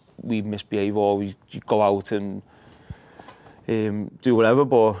 we misbehave or we go out and do whatever,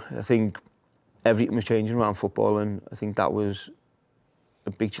 but I think everything was changing around football, and I think that was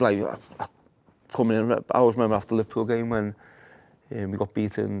a big change. Coming in, I always remember after the Liverpool game when we got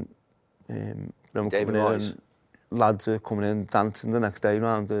beaten, David Moyes. Lads are coming in dancing the next day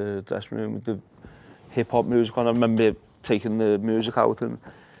around the dressing room with the hip-hop music on. I remember taking the music out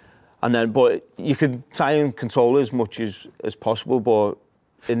and then, but you could try and control it as much as possible, but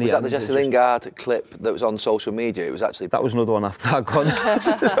in the was end... that the Jesse Lingard clip that was on social media? It was actually... That was another one after I'd gone.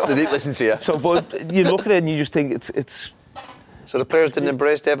 So they didn't listen to you? So, but you look at it and you just think it's... So the players didn't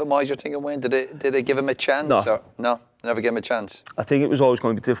embrace David Moyes, you're thinking, Wayne? Did they give him a chance? No. Or, no, they never gave him a chance? I think it was always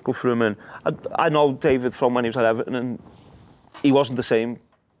going to be difficult for him, and I know David from when he was at Everton, and he wasn't the same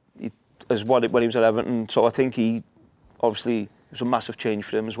as when he was at Everton, so I think he, obviously, it was a massive change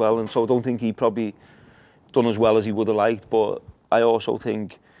for him as well, and so I don't think he probably done as well as he would have liked, but I also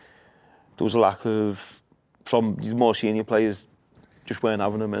think there was a lack of, from the more senior players, just weren't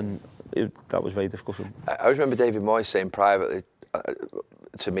having him, and that was very difficult for him. I always remember David Moyes saying privately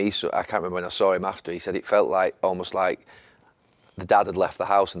to me, so I can't remember when I saw him after, he said it felt like almost like the dad had left the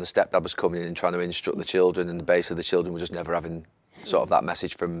house and the stepdad was coming in and trying to instruct the children, and basically the children were just never having sort of that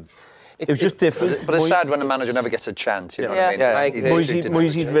message from... It was just different. But it's sad when a manager never gets a chance, you know what I mean? Yeah, I agree.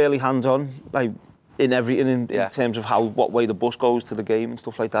 Moyes really hands-on, like in everything, in terms of what way the bus goes to the game and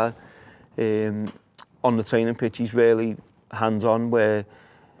stuff like that. On the training pitch, he's really hands-on,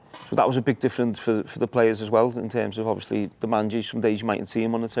 so that was a big difference for the players as well, in terms of obviously the managers. Some days you mightn't see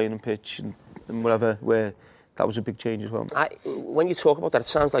him on the training pitch and whatever, where that was a big change as well. When you talk about that, it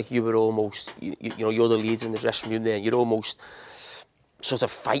sounds like you were almost, you're the leads in the dressing room there, you're almost sort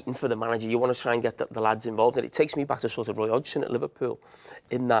of fighting for the manager. You want to try and get the lads involved. And it takes me back to sort of Roy Hodgson at Liverpool,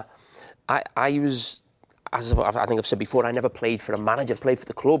 in that I was, as I think I've said before, I never played for a manager, I played for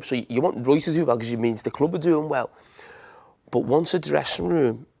the club. So you want Roy to do well because it means the club are doing well. But once a dressing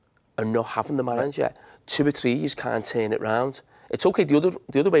room and not having the manager, 2 or 3 years can't turn it round. It's okay the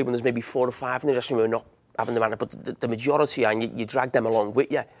other way when there's maybe 4 or 5 in the dressing room and not having the manager, but the majority, and you drag them along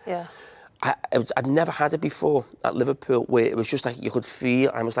with you. Yeah. I'd never had it before at Liverpool, where it was just like you could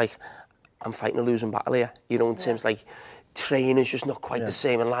feel, I was like, I'm fighting a losing battle here. In terms like training's just not quite the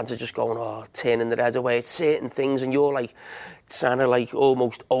same, and lads are just going, turning their heads away at certain things, and you're like trying to like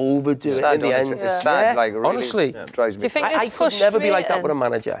almost overdo it in the end. It's sad, like really, honestly. Drives me. Do you think I it's could never be like that frustrating? with a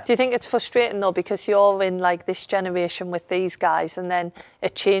manager. Do you think it's frustrating though, because you're in like this generation with these guys, and then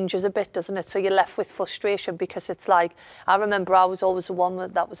it changes a bit, doesn't it? So you're left with frustration, because it's like, I remember I was always the one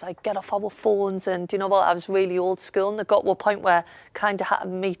that was like, get off our phones, and I was really old school, and it got to a point where I kind of had to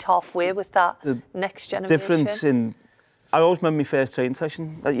meet halfway with that next generation. Difference in, I always remember my first training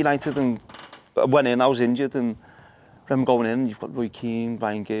session at United, and I went in, I was injured, and I remember going in, you've got Roy Keane,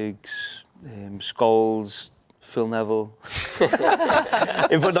 Ryan Giggs, Scholes, Phil Neville.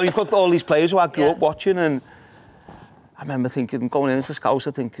 But no, you've got all these players who I grew up watching, and I remember thinking, going into Scouts,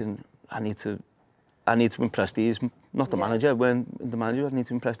 thinking, I need to impress these, not the manager. When the manager, I need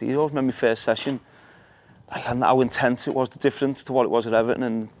to impress these. I always remember my first session, like how intense it was, the difference to what it was at Everton,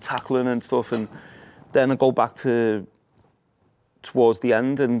 and tackling and stuff. And then I go back towards the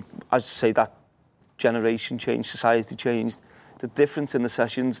end, and as I say, that generation changed, society changed. The difference in the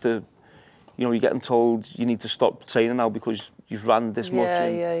sessions, you're getting told you need to stop training now because you've ran this much.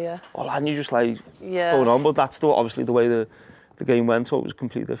 And you're just like going on. But that's obviously the way the game went, so it was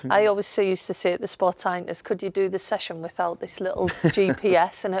completely different. I always used to say at the Sports Scientist, could you do the session without this little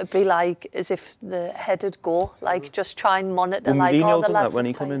GPS? And it'd be like as if the head would go, like just try and monitor, like all the lads. When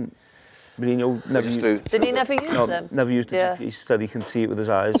he come in, Mourinho never used. Did he never use them? Never used it. He said he can see it with his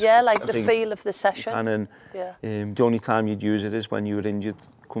eyes. Yeah, like the feel of the session. And then the only time you'd use it is when you were injured,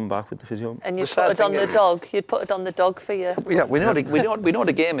 come back with the physio. And you'd put it on the dog. You'd put it on the dog for you. Yeah, we know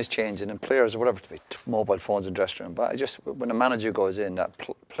the game is changing, and players or whatever, to be mobile phones in dressing room. But when a manager goes in, that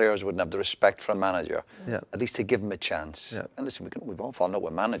players wouldn't have the respect for a manager. Yeah. At least to give him a chance. Yeah. And listen, we've all fallen out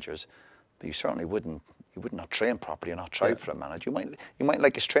with managers, but you certainly wouldn't. You would not train properly or not try for a manager. You might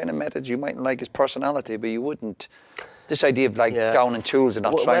like his training methods, you might like his personality, but you wouldn't. This idea of down in tools and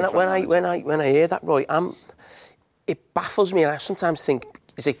not trying for a manager. When I hear that, Roy, it baffles me, and I sometimes think,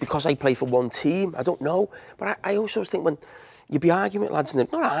 is it because I play for one team? I don't know. But I also think when you'd be arguing with lads, and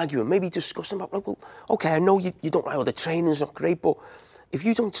not arguing, maybe discussing about, like, well, OK, I know you don't like, the training's not great, but if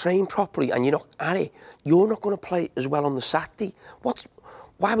you don't train properly and you're not at it, you're not going to play as well on the Saturday.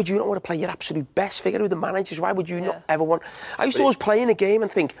 Why would you not want to play your absolute best? Figure out the managers. Why would you not ever want... I used to always play in a game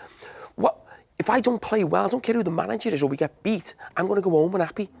and think, if I don't play well, I don't care who the manager is or we get beat, I'm going to go home and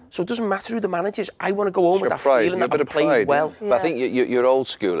happy. So it doesn't matter who the manager is. I want to go home with that feeling that I've played well. But I think you're old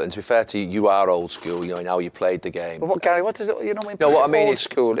school, and to be fair to you, you are old school, in how you played the game. But Gary, what does it... when no, what I mean old is,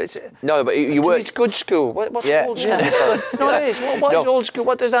 school? No, but you were... It's good school. What's old school? No, it is. What is old school?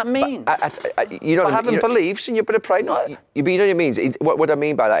 What does that mean? Having beliefs and you've been a pride. You know what it means? What I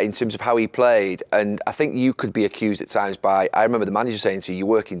mean by that in terms of how he played, and I think you could be accused at times by... I remember the manager saying to you, you're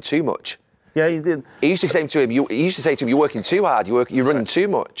working too much. Yeah, he did. He used to say to him, you're working too hard, you're running too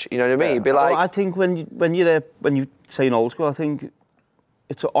much. You know what I mean? He'd be like... Well, I think when you say in old school, I think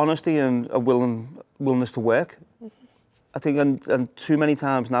it's honesty and a willingness to work. I think, and too many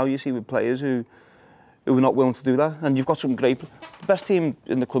times now you see with players who are not willing to do that. And you've got some great... The best team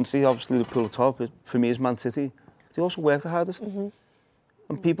in the country, obviously Liverpool at the top, for me is Man City. They also work the hardest. Mm-hmm.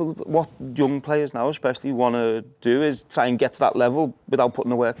 And people, what young players now especially want to do is try and get to that level without putting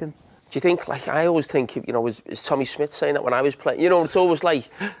the work in. Do you think, like, I always think, is Tommy Smith saying that when I was playing? It's always like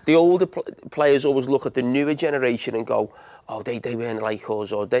the older players always look at the newer generation and go, oh, they weren't like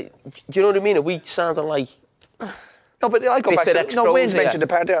us, or they... Do you know what I mean? Are we sounding like... No, but I go back to... Wayne's mentioned the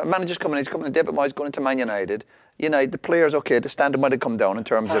part there. Manager's coming in, he's coming in, David Moyes going into Man United. The players, OK, the standard might have come down in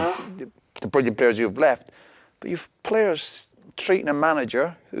terms of the brilliant players you've left. But you've players treating a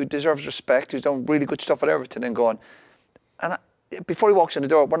manager who deserves respect, who's done really good stuff at Everton and going... Before he walks in the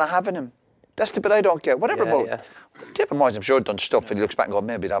door, we're not having him. That's the bit I don't get. Whatever about David Moyes, I'm sure, done stuff and he looks back and goes,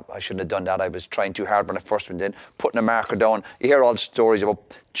 maybe I shouldn't have done that. I was trying too hard when I first went in, putting a marker down. You hear all the stories about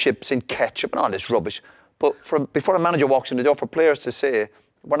chips and ketchup and all this rubbish. But before a manager walks in the door, for players to say,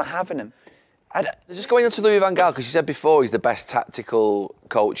 we're not having him. Just going on to Louis van Gaal, because you said before he's the best tactical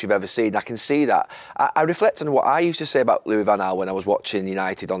coach you've ever seen. I can see that. I reflect on what I used to say about Louis van Gaal when I was watching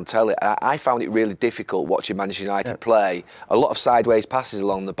United on telly. I found it really difficult watching Manchester United play. A lot of sideways passes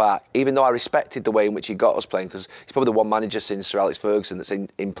along the back, even though I respected the way in which he got us playing, because he's probably the one manager since Sir Alex Ferguson that's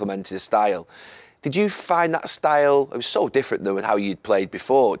implemented a style. Did you find that style, it was so different than how you'd played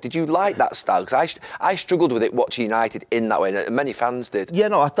before, did you like that style? Because I struggled with it watching United in that way, and many fans did. Yeah,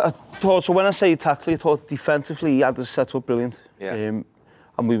 no, I thought, so when I say tactically, I thought defensively he had the set-up brilliant. Yeah. And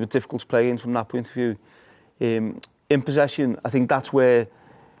we were difficult to play in from that point of view. In possession, I think that's where,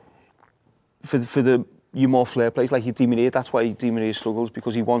 for your more flair plays, like your Di Maria, that's why Di Maria struggles,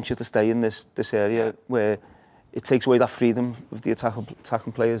 because he wants you to stay in this area where it takes away that freedom of the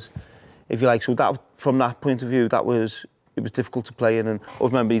attacking players. If you like, so that from that point of view, it was difficult to play in, and I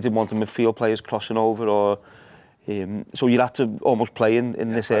remember he didn't want the midfield players crossing over, or so you had to almost play in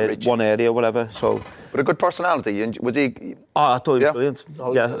this one area or whatever. So, but a good personality. Was he? Oh, I thought he was brilliant.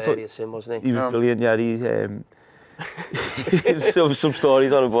 Oh, yeah, hilarious, wasn't he? He was brilliant. Yeah, some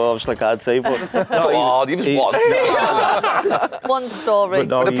stories on it, but obviously I can't say. But he was one. One story.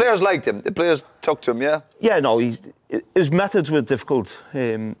 But the players liked him. The players took to him. Yeah. Yeah, no, his methods were difficult.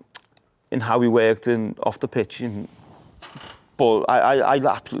 In how he worked and off the pitch, but I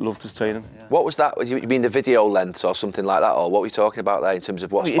absolutely loved his training. Yeah. What was that? You mean the video lengths or something like that, or what were you talking about there in terms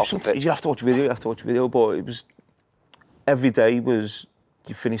of what's off the pitch? You have to watch video, but it was every day was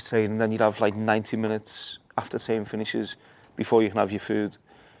you finish training, then you'd have like 90 minutes after training finishes before you can have your food.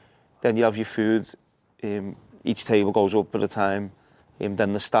 Then you have your food. Each table goes up at a time.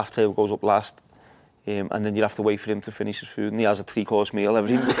 Then the staff table goes up last. And then you have to wait for him to finish his food, and he has a 3-course meal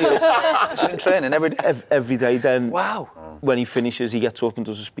every day. It's in training every day. Every day. Then, Wow. When he finishes, he gets up and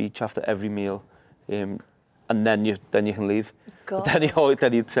does a speech after every meal, and then you can leave. God. But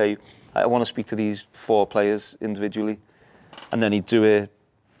then he'd say, "I want to speak to these 4 players individually," and then he'd do it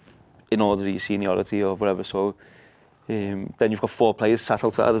in order of your seniority or whatever. So then you've got 4 players sat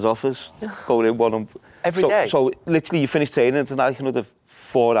outside his office, going in one on Every day? So literally, you finish training, it's like another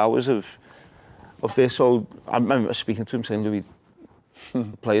 4 hours of this. So I remember speaking to him saying, Louis,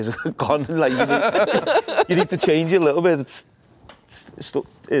 players are gone. Like you need to change it a little bit.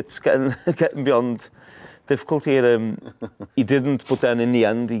 It's getting beyond difficulty. He didn't, but then in the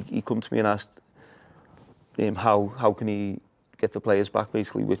end, he come to me and asked how can he get the players back,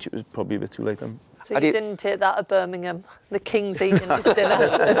 basically, which it was probably a bit too late then. So you didn't take that at Birmingham? The King's eating his dinner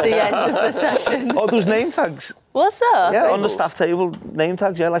at the end of the session? Oh, there was name tags. Was there? Yeah, on the staff table, name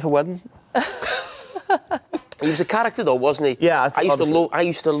tags, yeah, like a wedding. He was a character though, wasn't he? Yeah, I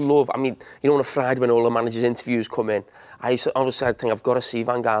used to love. I mean, you know, on a Friday when all the managers' interviews come in, I used to obviously I'd think I've got to see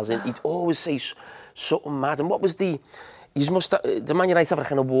Van Gaal's in. He'd always say something mad. And what was the the Man United have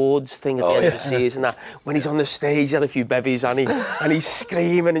like an awards thing at the end of the season. That when he's on the stage, he had a few bevies and he's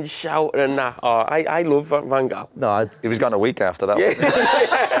screaming and shouting and that. Oh, I love Van Gaal. No, He was gone a week after that.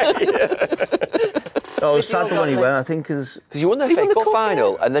 I was sad when he went, I think, because you won the FA Cup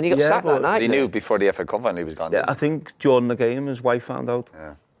final and then you got sacked that night. He knew before the FA Cup final he was gone. I think during the game his wife found out.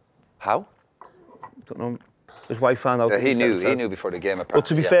 Yeah. How? Don't know. His wife found out. Yeah, he knew before the game. Apparently. But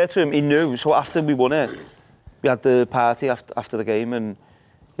to be fair to him, he knew. So after we won it, we had the party after the game, and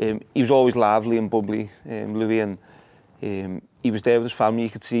he was always lively and bubbly, Louis, and he was there with his family. You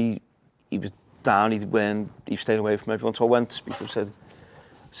could see he was down. He was staying away from everyone. So I went to speak to him,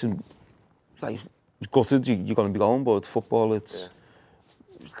 said, like, it was gutted, you're going to be going, but football, it's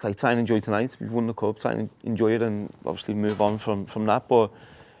like try and enjoy tonight. We've won the cup, try and enjoy it and obviously move on from that. But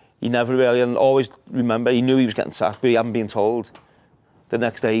he never really, and always remember, he knew he was getting sacked, but he hadn't been told. The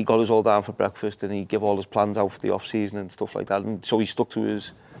next day he got us all down for breakfast and he gave all his plans out for the off-season and stuff like that. And so he stuck to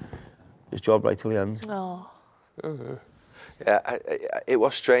his job right till the end. Oh. Mm-hmm. Yeah, it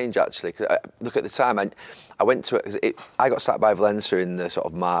was strange actually. Cause look, at the time, I went to it. I got sacked by Valencia in the sort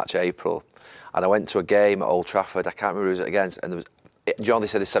of March, April, and I went to a game at Old Trafford. I can't remember who it was against, and there was. They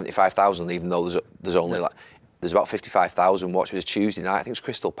said there's 75,000, even though there's only there's about 55,000. Watch, it was a Tuesday night. I think it was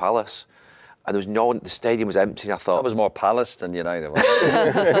Crystal Palace, and there was no one. The stadium was empty. And I thought that was more Palace than United.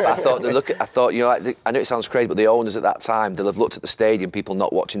 I thought, you know, like I know it sounds crazy, but the owners at that time, they'll have looked at the stadium, people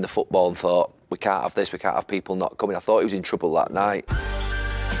not watching the football, and thought, we can't have this, we can't have people not coming. I thought he was in trouble that night.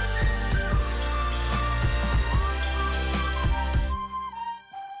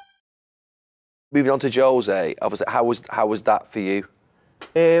 Moving on to Jose, obviously, how was that for you?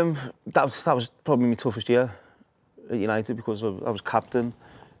 That was probably my toughest year at United because I was captain,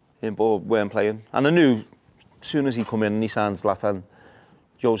 but weren't playing. And I knew as soon as he come in and he signed Zlatan,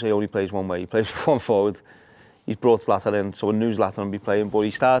 Jose only plays one way, he plays one forward. He's brought Zlatan in, so I knew Zlatan would be playing, but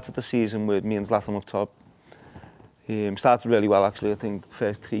he started the season with me and Zlatan up top. Started really well actually. I think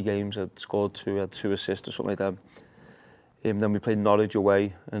first 3 games I'd scored 2, had 2 assists or something like that. Then we played Norwich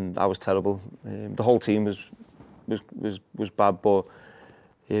away, and I was terrible. The whole team was bad, but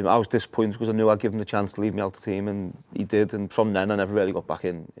I was disappointed because I knew I'd give him the chance to leave me out the team, and he did. And from then, I never really got back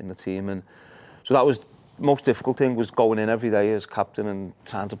in the team. And so that was the most difficult thing, was going in every day as captain and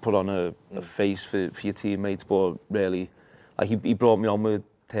trying to put on a face for your teammates. But really, like he brought me on with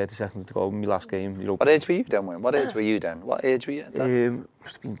 30 seconds to go in my last game. You know. What age were you then? What age were you then? What age were you at that?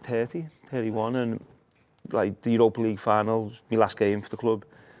 Must have been 30, 31, and like the Europa League final, my last game for the club.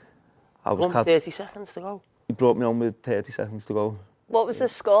 I was 30 seconds to go. He brought me on with 30 seconds to go. What was the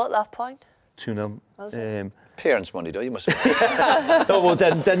score at that point? 2-0. Was it? Parents' money, though, you must have. No, well,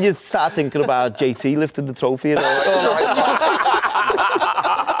 then you start thinking about JT lifting the trophy. You know?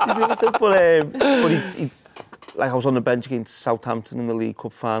 But he, like I was on the bench against Southampton in the League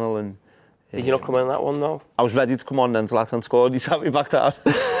Cup final, and did you not come on that one though? I was ready to come on, then Zlatan scored. He sat me back down.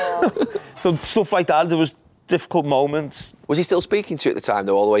 So stuff like that. There was difficult moments. Was he still speaking to you at the time,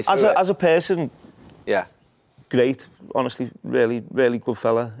 though, all the way through? As a person, yeah, great. Honestly, really, really good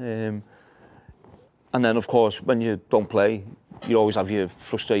fella. And then, of course, when you don't play, you always have your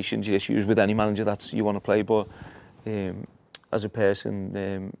frustrations, your issues with any manager that you want to play. But as a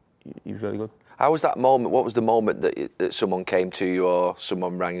person, he was really good. How was that moment? What was the moment that someone came to you or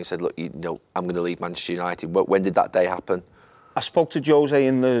someone rang and said, look, you know, I'm going to leave Manchester United? When did that day happen? I spoke to Jose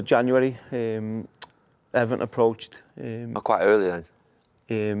in January. Everton approached. Quite early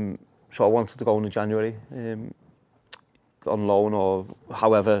then? So I wanted to go in January on loan or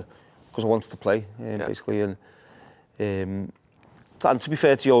however, because I wanted to play, basically. And to be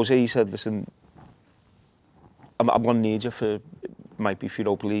fair to Jose, he said, listen, I'm going to need you for, might be for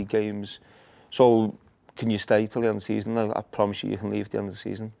Europa League games. So can you stay till the end of the season? I promise you can leave at the end of the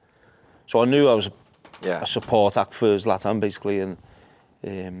season. So I knew I was a support act for Zlatan, basically.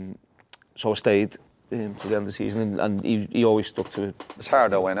 And so I stayed till the end of the season, and he always stuck to it. It's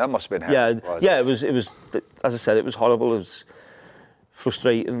hard though, that must have been hard. It was, as I said, it was horrible. It was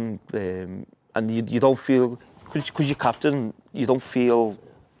frustrating, and you don't feel, because you're captain, you don't feel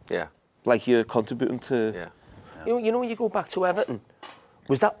like you're contributing to... Yeah. You know when you go back to Everton,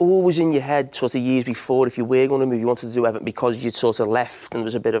 was that always in your head sort of years before, if you were going to move, you wanted to do Everton because you'd sort of left and there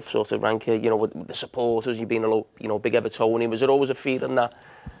was a bit of sort of rancor, you know, with the supporters, you being a big Evertonian, was there always a feeling that...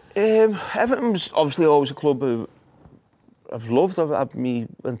 Everton was obviously always a club I've loved. I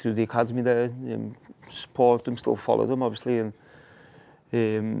went through the academy there, support them, still follow them, obviously.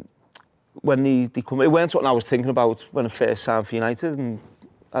 And when they come, it weren't something I was thinking about when I first signed for United, and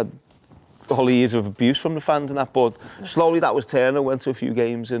I had the whole years of abuse from the fans and that. But slowly that was turning. I went to a few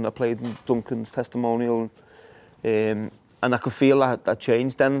games and I played in Duncan's testimonial, and I could feel that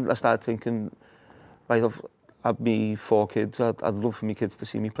changed. Then I started thinking, right, I've me 4 kids. I'd love for my kids to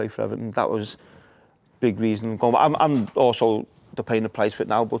see me play for Everton. That was a big reason. I'm also they're paying the price for it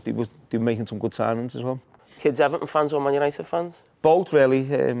now, but they were making some good signings as well. Kids Everton fans or Man United fans? Both really.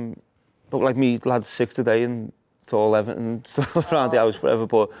 But like me, lad's 6 today, and it's all Everton stuff around the house forever.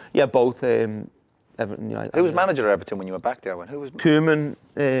 But yeah, both Everton United. Who was manager at Everton when you were back there? Who was? Koeman.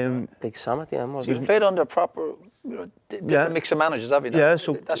 Big Sam at the end, So wasn't you've played under proper, different mix of managers, have you? Yeah,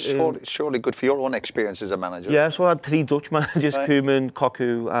 so that's surely good for your own experience as a manager. Yeah, so I had 3 Dutch managers: right. Koeman,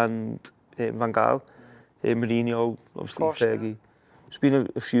 Cocu, and Van Gaal. Mourinho, obviously, Fergie. There's been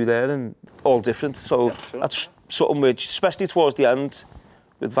a few there, and all different. So that's something which, especially towards the end,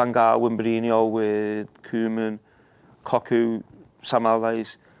 with Van Gaal, with Mourinho, with Koeman, Cocu, Sam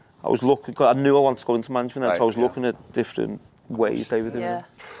Allardyce, I was looking. I knew I wanted to go into management, and so I was looking at different ways they were doing it.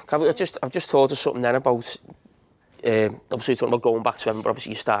 I've just thought of something then about. Obviously, you're talking about going back to Everton, but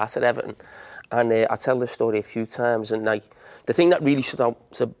obviously you started at Everton, and I tell this story a few times. And like the thing that really stood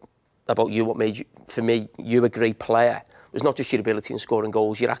out about you, what made you, for me, you a great player, was not just your ability in scoring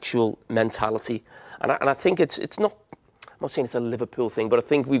goals, your actual mentality. And I think it's not. I'm not saying it's a Liverpool thing, but I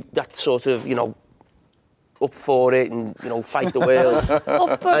think we've that sort of up for it and fight the world.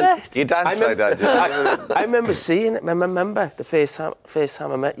 Up for it. You dance like that, do you? I remember seeing it. I remember the first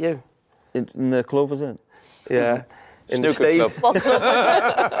time I met you in the club, was it? Yeah, in the Snooker States. club. What club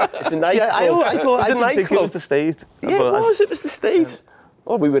was it? It's a nightclub. I thought It's a I didn't think it nightclub. was the State. Yeah, it was the State.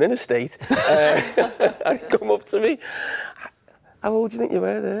 Oh, we were in a State. And he'd come up to me. How old do you think you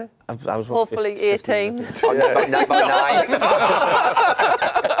were there? I was Hopefully 18. About 9.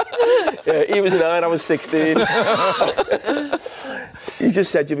 Yeah, he was 9, I was 16. He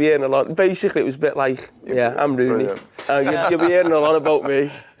just said you'll be hearing a lot. Basically, it was a bit like, I'm Rooney. You'll be hearing a lot about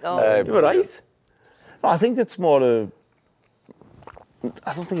me. Oh. You were right. No, I think it's more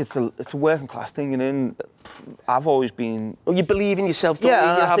I don't think it's a working class thing, and I've always been. Well, you believe in yourself, don't you?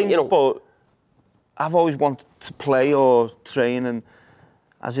 I think, but I've always wanted to play or train, and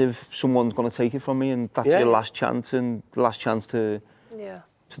as if someone's going to take it from me, and that's your last chance, and the last chance to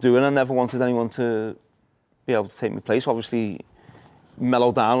do it. I never wanted anyone to be able to take my place. Obviously,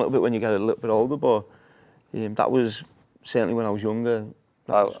 mellow down a little bit when you get a little bit older, but that was certainly when I was younger.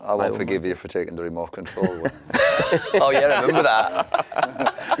 I won't forgive you for taking the remote control. Oh yeah, I remember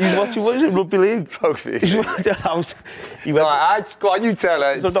that. He was watching, what is it, rugby league? Rugby. Go on, you tell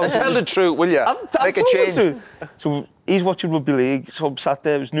her. Tell the truth, will you? Make a change. So he's watching rugby league, so I'm sat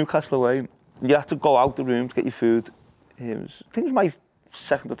there, it was Newcastle away. You had to go out the room to get your food. I think it was my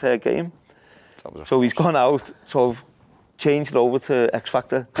 2nd or 3rd game. So he's gone out, so I've changed it over to X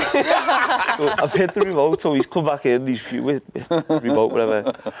Factor. So I've hit the remote, so he's come back in, he's with the remote,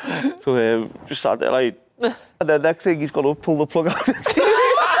 whatever. So just sat there like, and then next thing he's got to pull the plug out of the TV.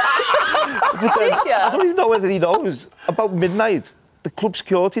 But then, I don't even know whether he knows. About midnight, the club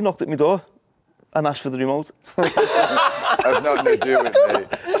security knocked at my door and asked for the remote. Has nothing to do with me.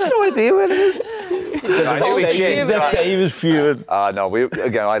 I have no idea where it is. I knew he'd changed. Next day he was fuming. No,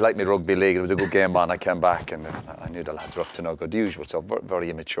 I like my rugby league. It was a good game, man. I came back and I knew the lads were up to no good. The usual stuff, very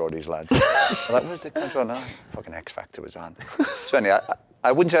immature, these lads. I thought, where's the control now? Fucking X Factor was on. So anyway,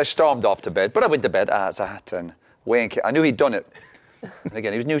 I wouldn't say I stormed off to bed, but I went to bed as I had to. And Wayne came, I knew he'd done it. And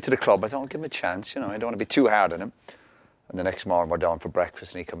again, he was new to the club. I thought, I'll give him a chance, I don't want to be too hard on him. And the next morning, we're down for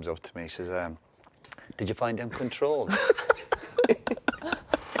breakfast and he comes up to me, he says, did you find them controls?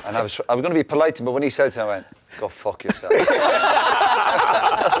 And I was going to be polite to him, but when he said so, I went, go fuck yourself. That's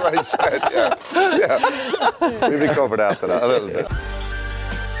what I said, yeah. We recovered after that, a little bit.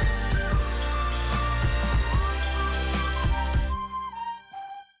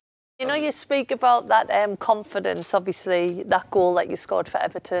 You speak about that confidence, obviously, that goal that you scored for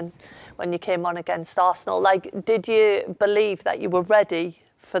Everton when you came on against Arsenal. Did you believe that you were ready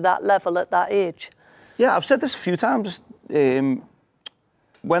for that level at that age? Yeah, I've said this a few times.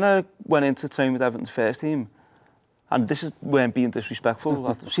 When I went into train with Everton's first team, and this weren't being disrespectful.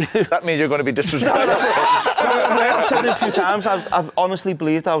 That means you're going to be disrespectful. I've said it a few times. I've honestly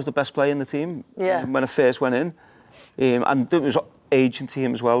believed I was the best player in the team when I first went in. And there was age into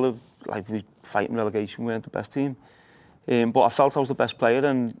him as well. We fighting relegation, we weren't the best team. But I felt I was the best player.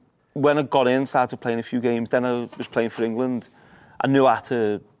 And when I got in, started playing a few games, then I was playing for England. I knew I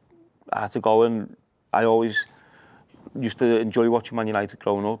had to go, and I always used to enjoy watching Man United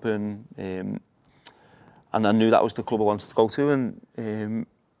growing up, and I knew that was the club I wanted to go to. And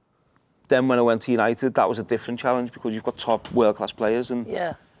then when I went to United, that was a different challenge because you've got top world-class players, and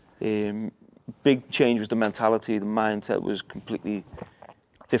big change was the mentality. The mindset was completely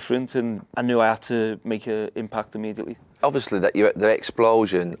different, and I knew I had to make an impact immediately. Obviously, the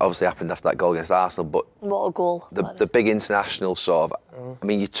explosion obviously happened after that goal against Arsenal, but what a goal! The big international sort of. I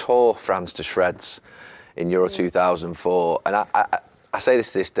mean, you tore France to shreds in Euro 2004, and I say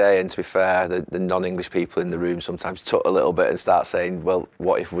this to this day, and to be fair, the non-English people in the room sometimes tut a little bit and start saying, well,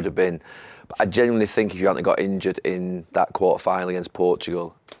 what if it would have been? But I genuinely think if you hadn't got injured in that quarter-final against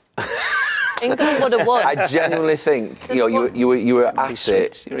Portugal, England would have won. I genuinely think, you were at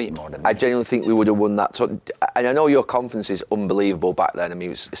it. You're eating more than me. I genuinely think we would have won that. And I know your confidence is unbelievable back then. I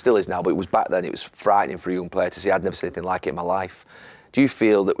mean, it still is now, but it was back then. It was frightening for a young player to see. I'd never seen anything like it in my life. Do you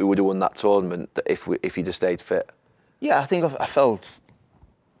feel that we would have won that tournament if you'd have stayed fit? Yeah, I think I felt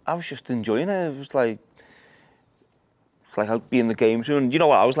I was just enjoying it. It was like I'd be in the games room. And you know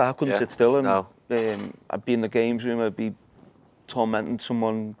what I was like? I couldn't sit still, and I'd be in the games room. I'd be tormenting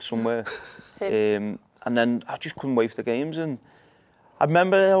someone somewhere, and then I just couldn't wait for the games. And I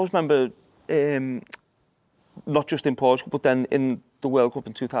always remember, not just in Portugal, but then in the World Cup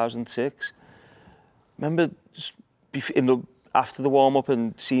in 2006. I remember just after the warm-up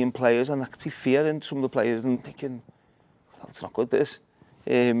and seeing players, and I could see fear in some of the players and thinking, well, it's not good, this.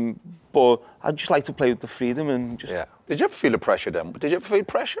 But I'd just like to play with the freedom and just... Yeah. Did you ever feel the pressure then? Did you ever feel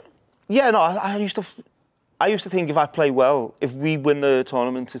pressure? Yeah, no, I used to think if I play well, if we win the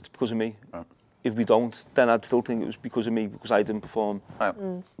tournament, it's because of me. Right. If we don't, then I'd still think it was because of me, because I didn't perform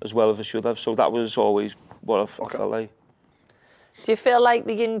as well as I should have. So that was always what I felt like. Do you feel like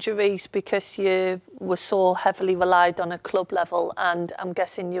the injuries, because you were so heavily relied on a club level, and I'm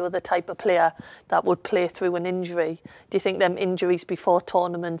guessing you were the type of player that would play through an injury, do you think them injuries before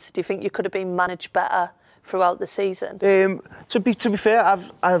tournaments, do you think you could have been managed better throughout the season? To be fair,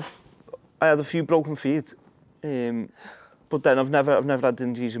 I had a few broken feet, but then I've never had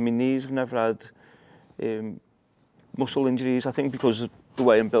injuries in my knees. I've never had muscle injuries. I think because of the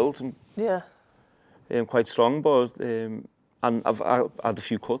way I'm built, I'm quite strong, but. And I've had a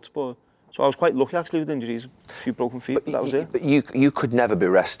few cuts, so I was quite lucky actually with injuries, a few broken feet, but that was it. But you could never be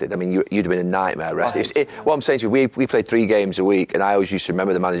rested. I mean, you'd have been a nightmare rested. What I'm saying to you, we played 3 games a week, and I always used to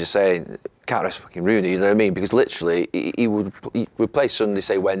remember the manager saying, can't rest fucking Rooney, you know what I mean? Because literally, he would play Sunday,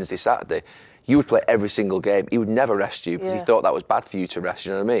 say Wednesday, Saturday. You would play every single game. He would never rest you because he thought that was bad for you to rest,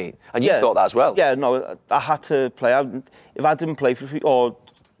 you know what I mean? And you thought that as well. Yeah, no, I had to play. If I didn't play or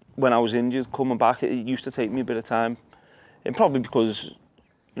when I was injured, coming back, it used to take me a bit of time. And probably because,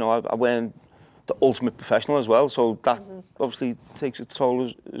 I weren't the ultimate professional as well, so that obviously takes its toll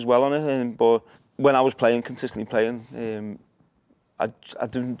as well on it. But when I was consistently playing, I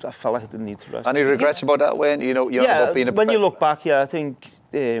felt like I didn't need to rest. Any regrets about that when about being a when you look back, I think,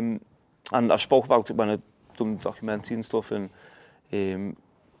 and I've spoke about it when I've done the documentary and stuff, and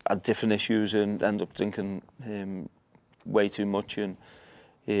had different issues and ended up drinking way too much, and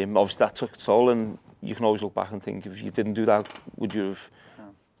obviously that took its toll. And you can always look back and think, if you didn't do that, would you have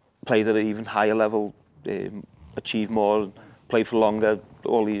played at an even higher level, achieved more, played for longer,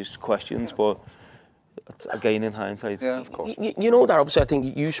 all these questions. But again in hindsight. Yeah, of course. You know that, obviously, I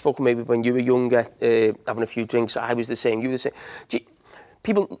think you spoke maybe when you were younger, having a few drinks. I was the same, you were the same.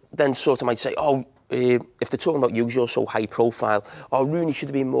 People then sort of might say, oh, if they're talking about you, you're so high profile, oh, Rooney should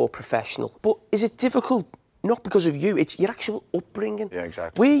have been more professional. But is it difficult? Not because of you, it's your actual upbringing. Yeah,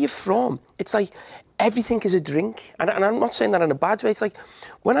 exactly. Where you're from, it's like everything is a drink. And I'm not saying that in a bad way. It's like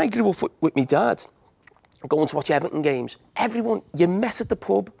when I grew up with my dad, going to watch Everton games, everyone, you met at the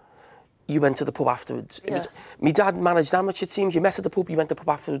pub, you went to the pub afterwards. Yeah. My dad managed amateur teams, you met at the pub, you went to the pub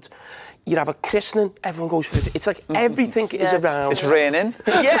afterwards. You'd have a christening, everyone goes for it. It's like everything is around. It's raining.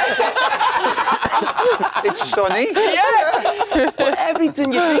 Yeah. It's sunny. Yeah. But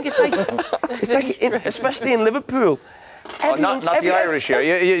everything you think, it's like especially in Liverpool. Not the Irish here.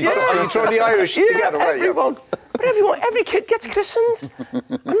 You throw the Irish together, right? Everyone. But every kid gets christened. I'm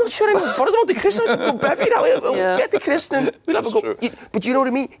not sure anyone's bothered about the christening. Go bevy now, we'll get the christening. We'll have a go. But you know what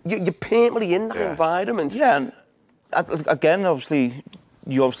I mean? You're permanently in that environment. Yeah, and again, obviously,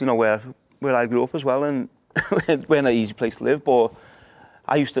 you obviously know where I grew up as well, and we're not an easy place to live, but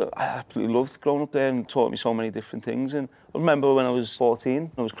I absolutely loved growing up there and taught me so many different things. And I remember when I was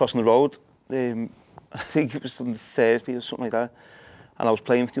 14, I was crossing the road, I think it was on Thursday or something like that, and I was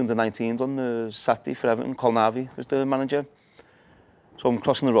playing for the under-19s on the Saturday for Everton. Colnavi was the manager. So I'm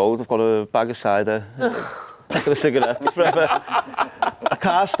crossing the road, I've got a bag of cider, a pack of cigarettes, forever. A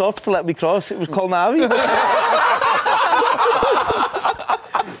car stopped to let me cross, it was Colnavi.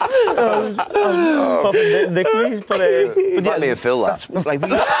 But Let me and Phil that. Like,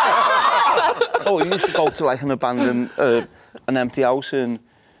 we used to go to like an abandoned, an empty house, and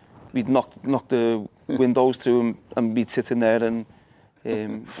we'd knock the windows through and we'd sit in there and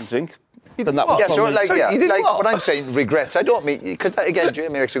drink. Then that was when I'm saying regrets, I don't mean, because again,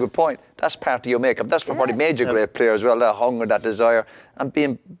 Jamie makes a good point. That's part of your makeup. That's what probably made you a great player as well. That hunger, that desire, and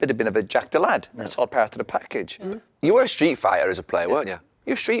being a bit of a Jack the Lad. That's all part of the package. Mm-hmm. You were a street fighter as a player, weren't you?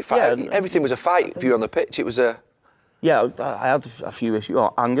 You were a street fighter. Yeah, everything was a fight for you on the pitch. It was a... Yeah, I had a few issues,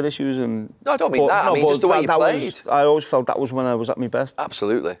 anger issues, and... No, I don't mean that. I mean just the way you played. I always felt that was when I was at my best.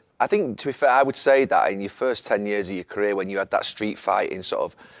 Absolutely. I think, to be fair, I would say that in your first 10 years of your career, when you had that street fighting sort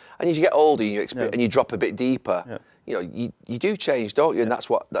of... And as you get older and you drop a bit deeper, you know, you do change, don't you? And that's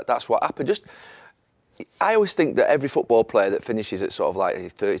what happened. I always think that every football player that finishes at sort of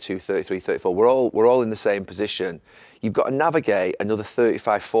like 32, 33, 34, we're all in the same position. You've got to navigate another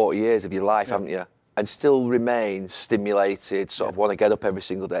 35, 40 years of your life, haven't you? And still remain stimulated, sort of want to get up every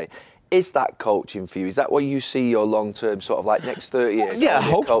single day. Is that coaching for you? Is that what you see your long-term sort of like next 30 years? Yeah, I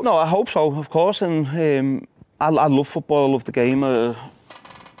hope so, of course. And I love football, I love the game.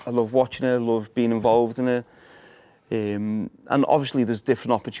 I love watching it, I love being involved in it. And obviously there's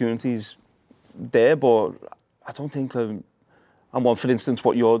different opportunities there, but I don't think I'm one, for instance,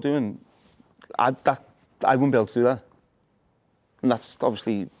 what you're doing. I wouldn't be able to do that. And that's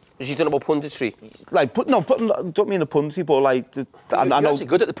obviously... Is you talking about punditry? Like, don't mean the punditry, but like... You're actually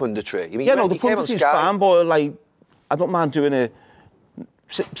good at the punditry. The punditry is fine, but like, I don't mind doing it.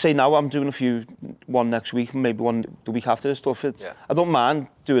 Say now I'm doing one next week and maybe one the week after stuff. I don't mind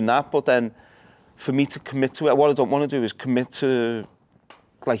doing that, but then for me to commit to it, what I don't want to do is commit to,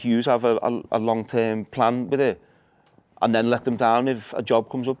 like, you have a long-term plan with it and then let them down if a job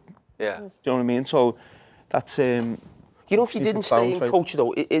comes up. Yeah. Do you know what I mean? So that's... You know, if you didn't stay in coach,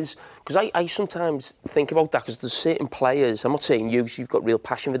 though, it is... Because I sometimes think about that, because there's certain players, I'm not saying you've got real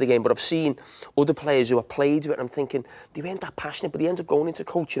passion for the game, but I've seen other players who have played with it, and I'm thinking, they weren't that passionate, but they end up going into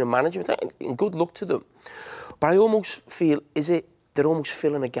coaching and management, and good luck to them. But I almost feel, they're almost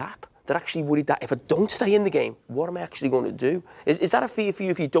filling a gap. They're actually worried that if I don't stay in the game, what am I actually going to do? Is that a fear for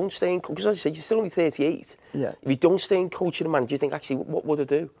you if you don't stay in... Because as I said, you're still only 38. Yeah. If you don't stay in coaching and management, you think, actually, what would I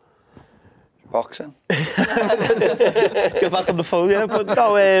do? Boxing. Get back on the phone, yeah. But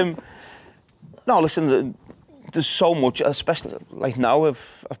no, listen, there's so much, especially like now I've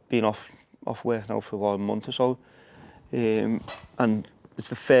been off work now for 1 month or so. And it's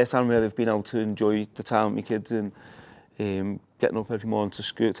the first time really I've been able to enjoy the time with my kids and getting up every morning to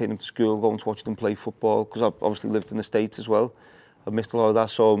school, taking them to school, going to watch them play football, because I've obviously lived in the States as well. I've missed a lot of that,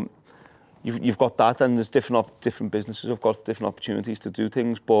 so you've got that, and there's different businesses, I've got different opportunities to do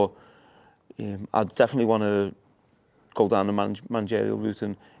things, but I definitely want to go down the managerial route,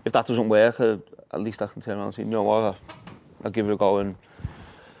 and if that doesn't work, at least I can turn around and say, you know what, I'll give it a go, and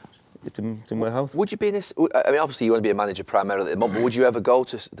it didn't work out. Would you be I mean, obviously you want to be a manager primarily at the moment, but would you ever go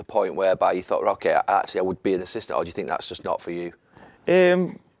to the point whereby you thought, okay, actually I would be an assistant, or do you think that's just not for you?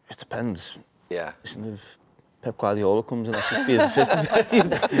 It depends. Yeah. Listen, if Pep Guardiola comes and I should be his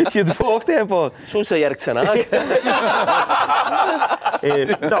assistant, you'd walk there, but... So say Eric Ten Hag.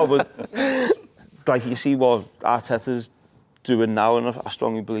 No, but like you see what Arteta's doing now, and I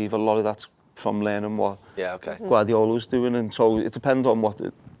strongly believe a lot of that's from learning what Guardiola's doing, and so it depends on what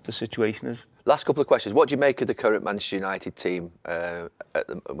the situation is. Last couple of questions. What do you make of the current Manchester United team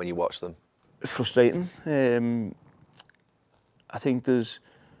when you watch them? Frustrating. I think there's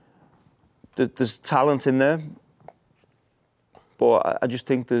talent in there, but I just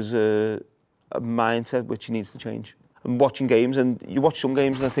think there's a mindset which needs to change. I'm watching games, and you watch some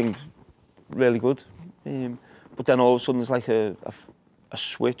games and I think really good, but then all of a sudden there's like a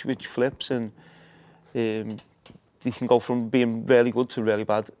switch which flips, and you can go from being really good to really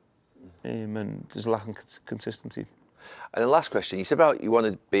bad, and there's a lack of consistency. And the last question, you said about you want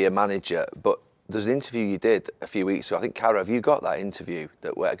to be a manager, but there's an interview you did a few weeks ago. I think, Cara, have you got that interview?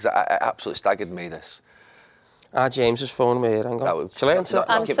 Because it absolutely staggered me, this. James is phoning me here. Hang on. Shall I answer?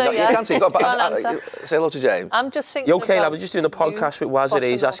 Answer, You can say, say hello to James. I'm just thinking. You okay, lad? We're just doing a podcast with Wazir.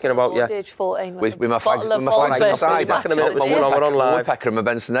 He's asking about you. With my fags aside. Back in a minute. We're on live. Woodpecker and my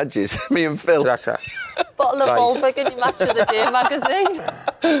Benson Hedges. Me and Phil. That's right. Bottle of Volvic in your Match of the Day magazine.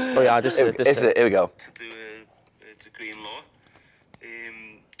 Oh yeah, this is it. Here we go. To do a degree in law.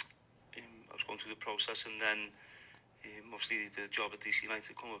 I was going through the process, and then obviously the job at DC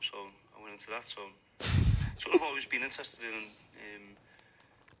United come up, so I went into that. So sort of always been interested in.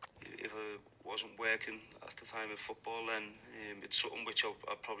 If I wasn't working at the time in football, then it's something which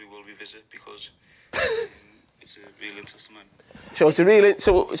I probably will revisit, because it's a real interest of mine. So it's a real.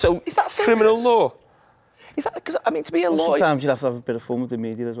 So is that criminal law? Is that because, I mean, to be a lawyer... Sometimes you have to have a bit of fun with the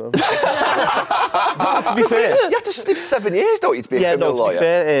media as well. But to be fair... You have to study for 7 years, don't you, to be a criminal lawyer? To be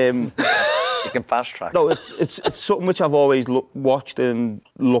fair... You can fast track. No, it's something which I've always watched and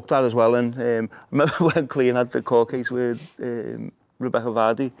looked at as well. And I remember when Clean had the court case with Rebecca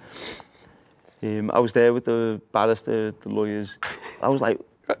Vardy. I was there with the barrister, the lawyers. I was like...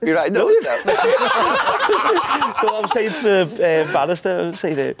 You're right, no, it's not. So I'm saying to the barrister, I'm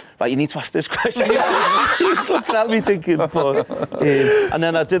saying, right, you need to ask this question. He was looking at me thinking, but... and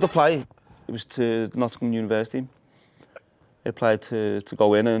then I did apply. It was to Nottingham University. I applied to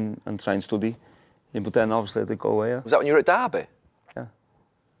go in and try and study. But then obviously I did go away. Yeah. Was that when you were at Derby? Yeah.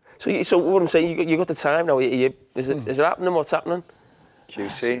 So what I'm saying, you got the time now. Is it happening? What's happening?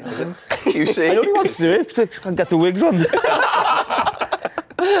 QC, is it? QC. I only want to do it because I can get the wigs on.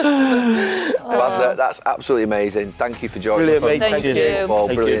 That's absolutely amazing. Thank you for joining us. Brilliant, mate. Thank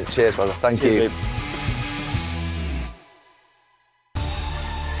you. Brilliant. Cheers, brother. Thank you.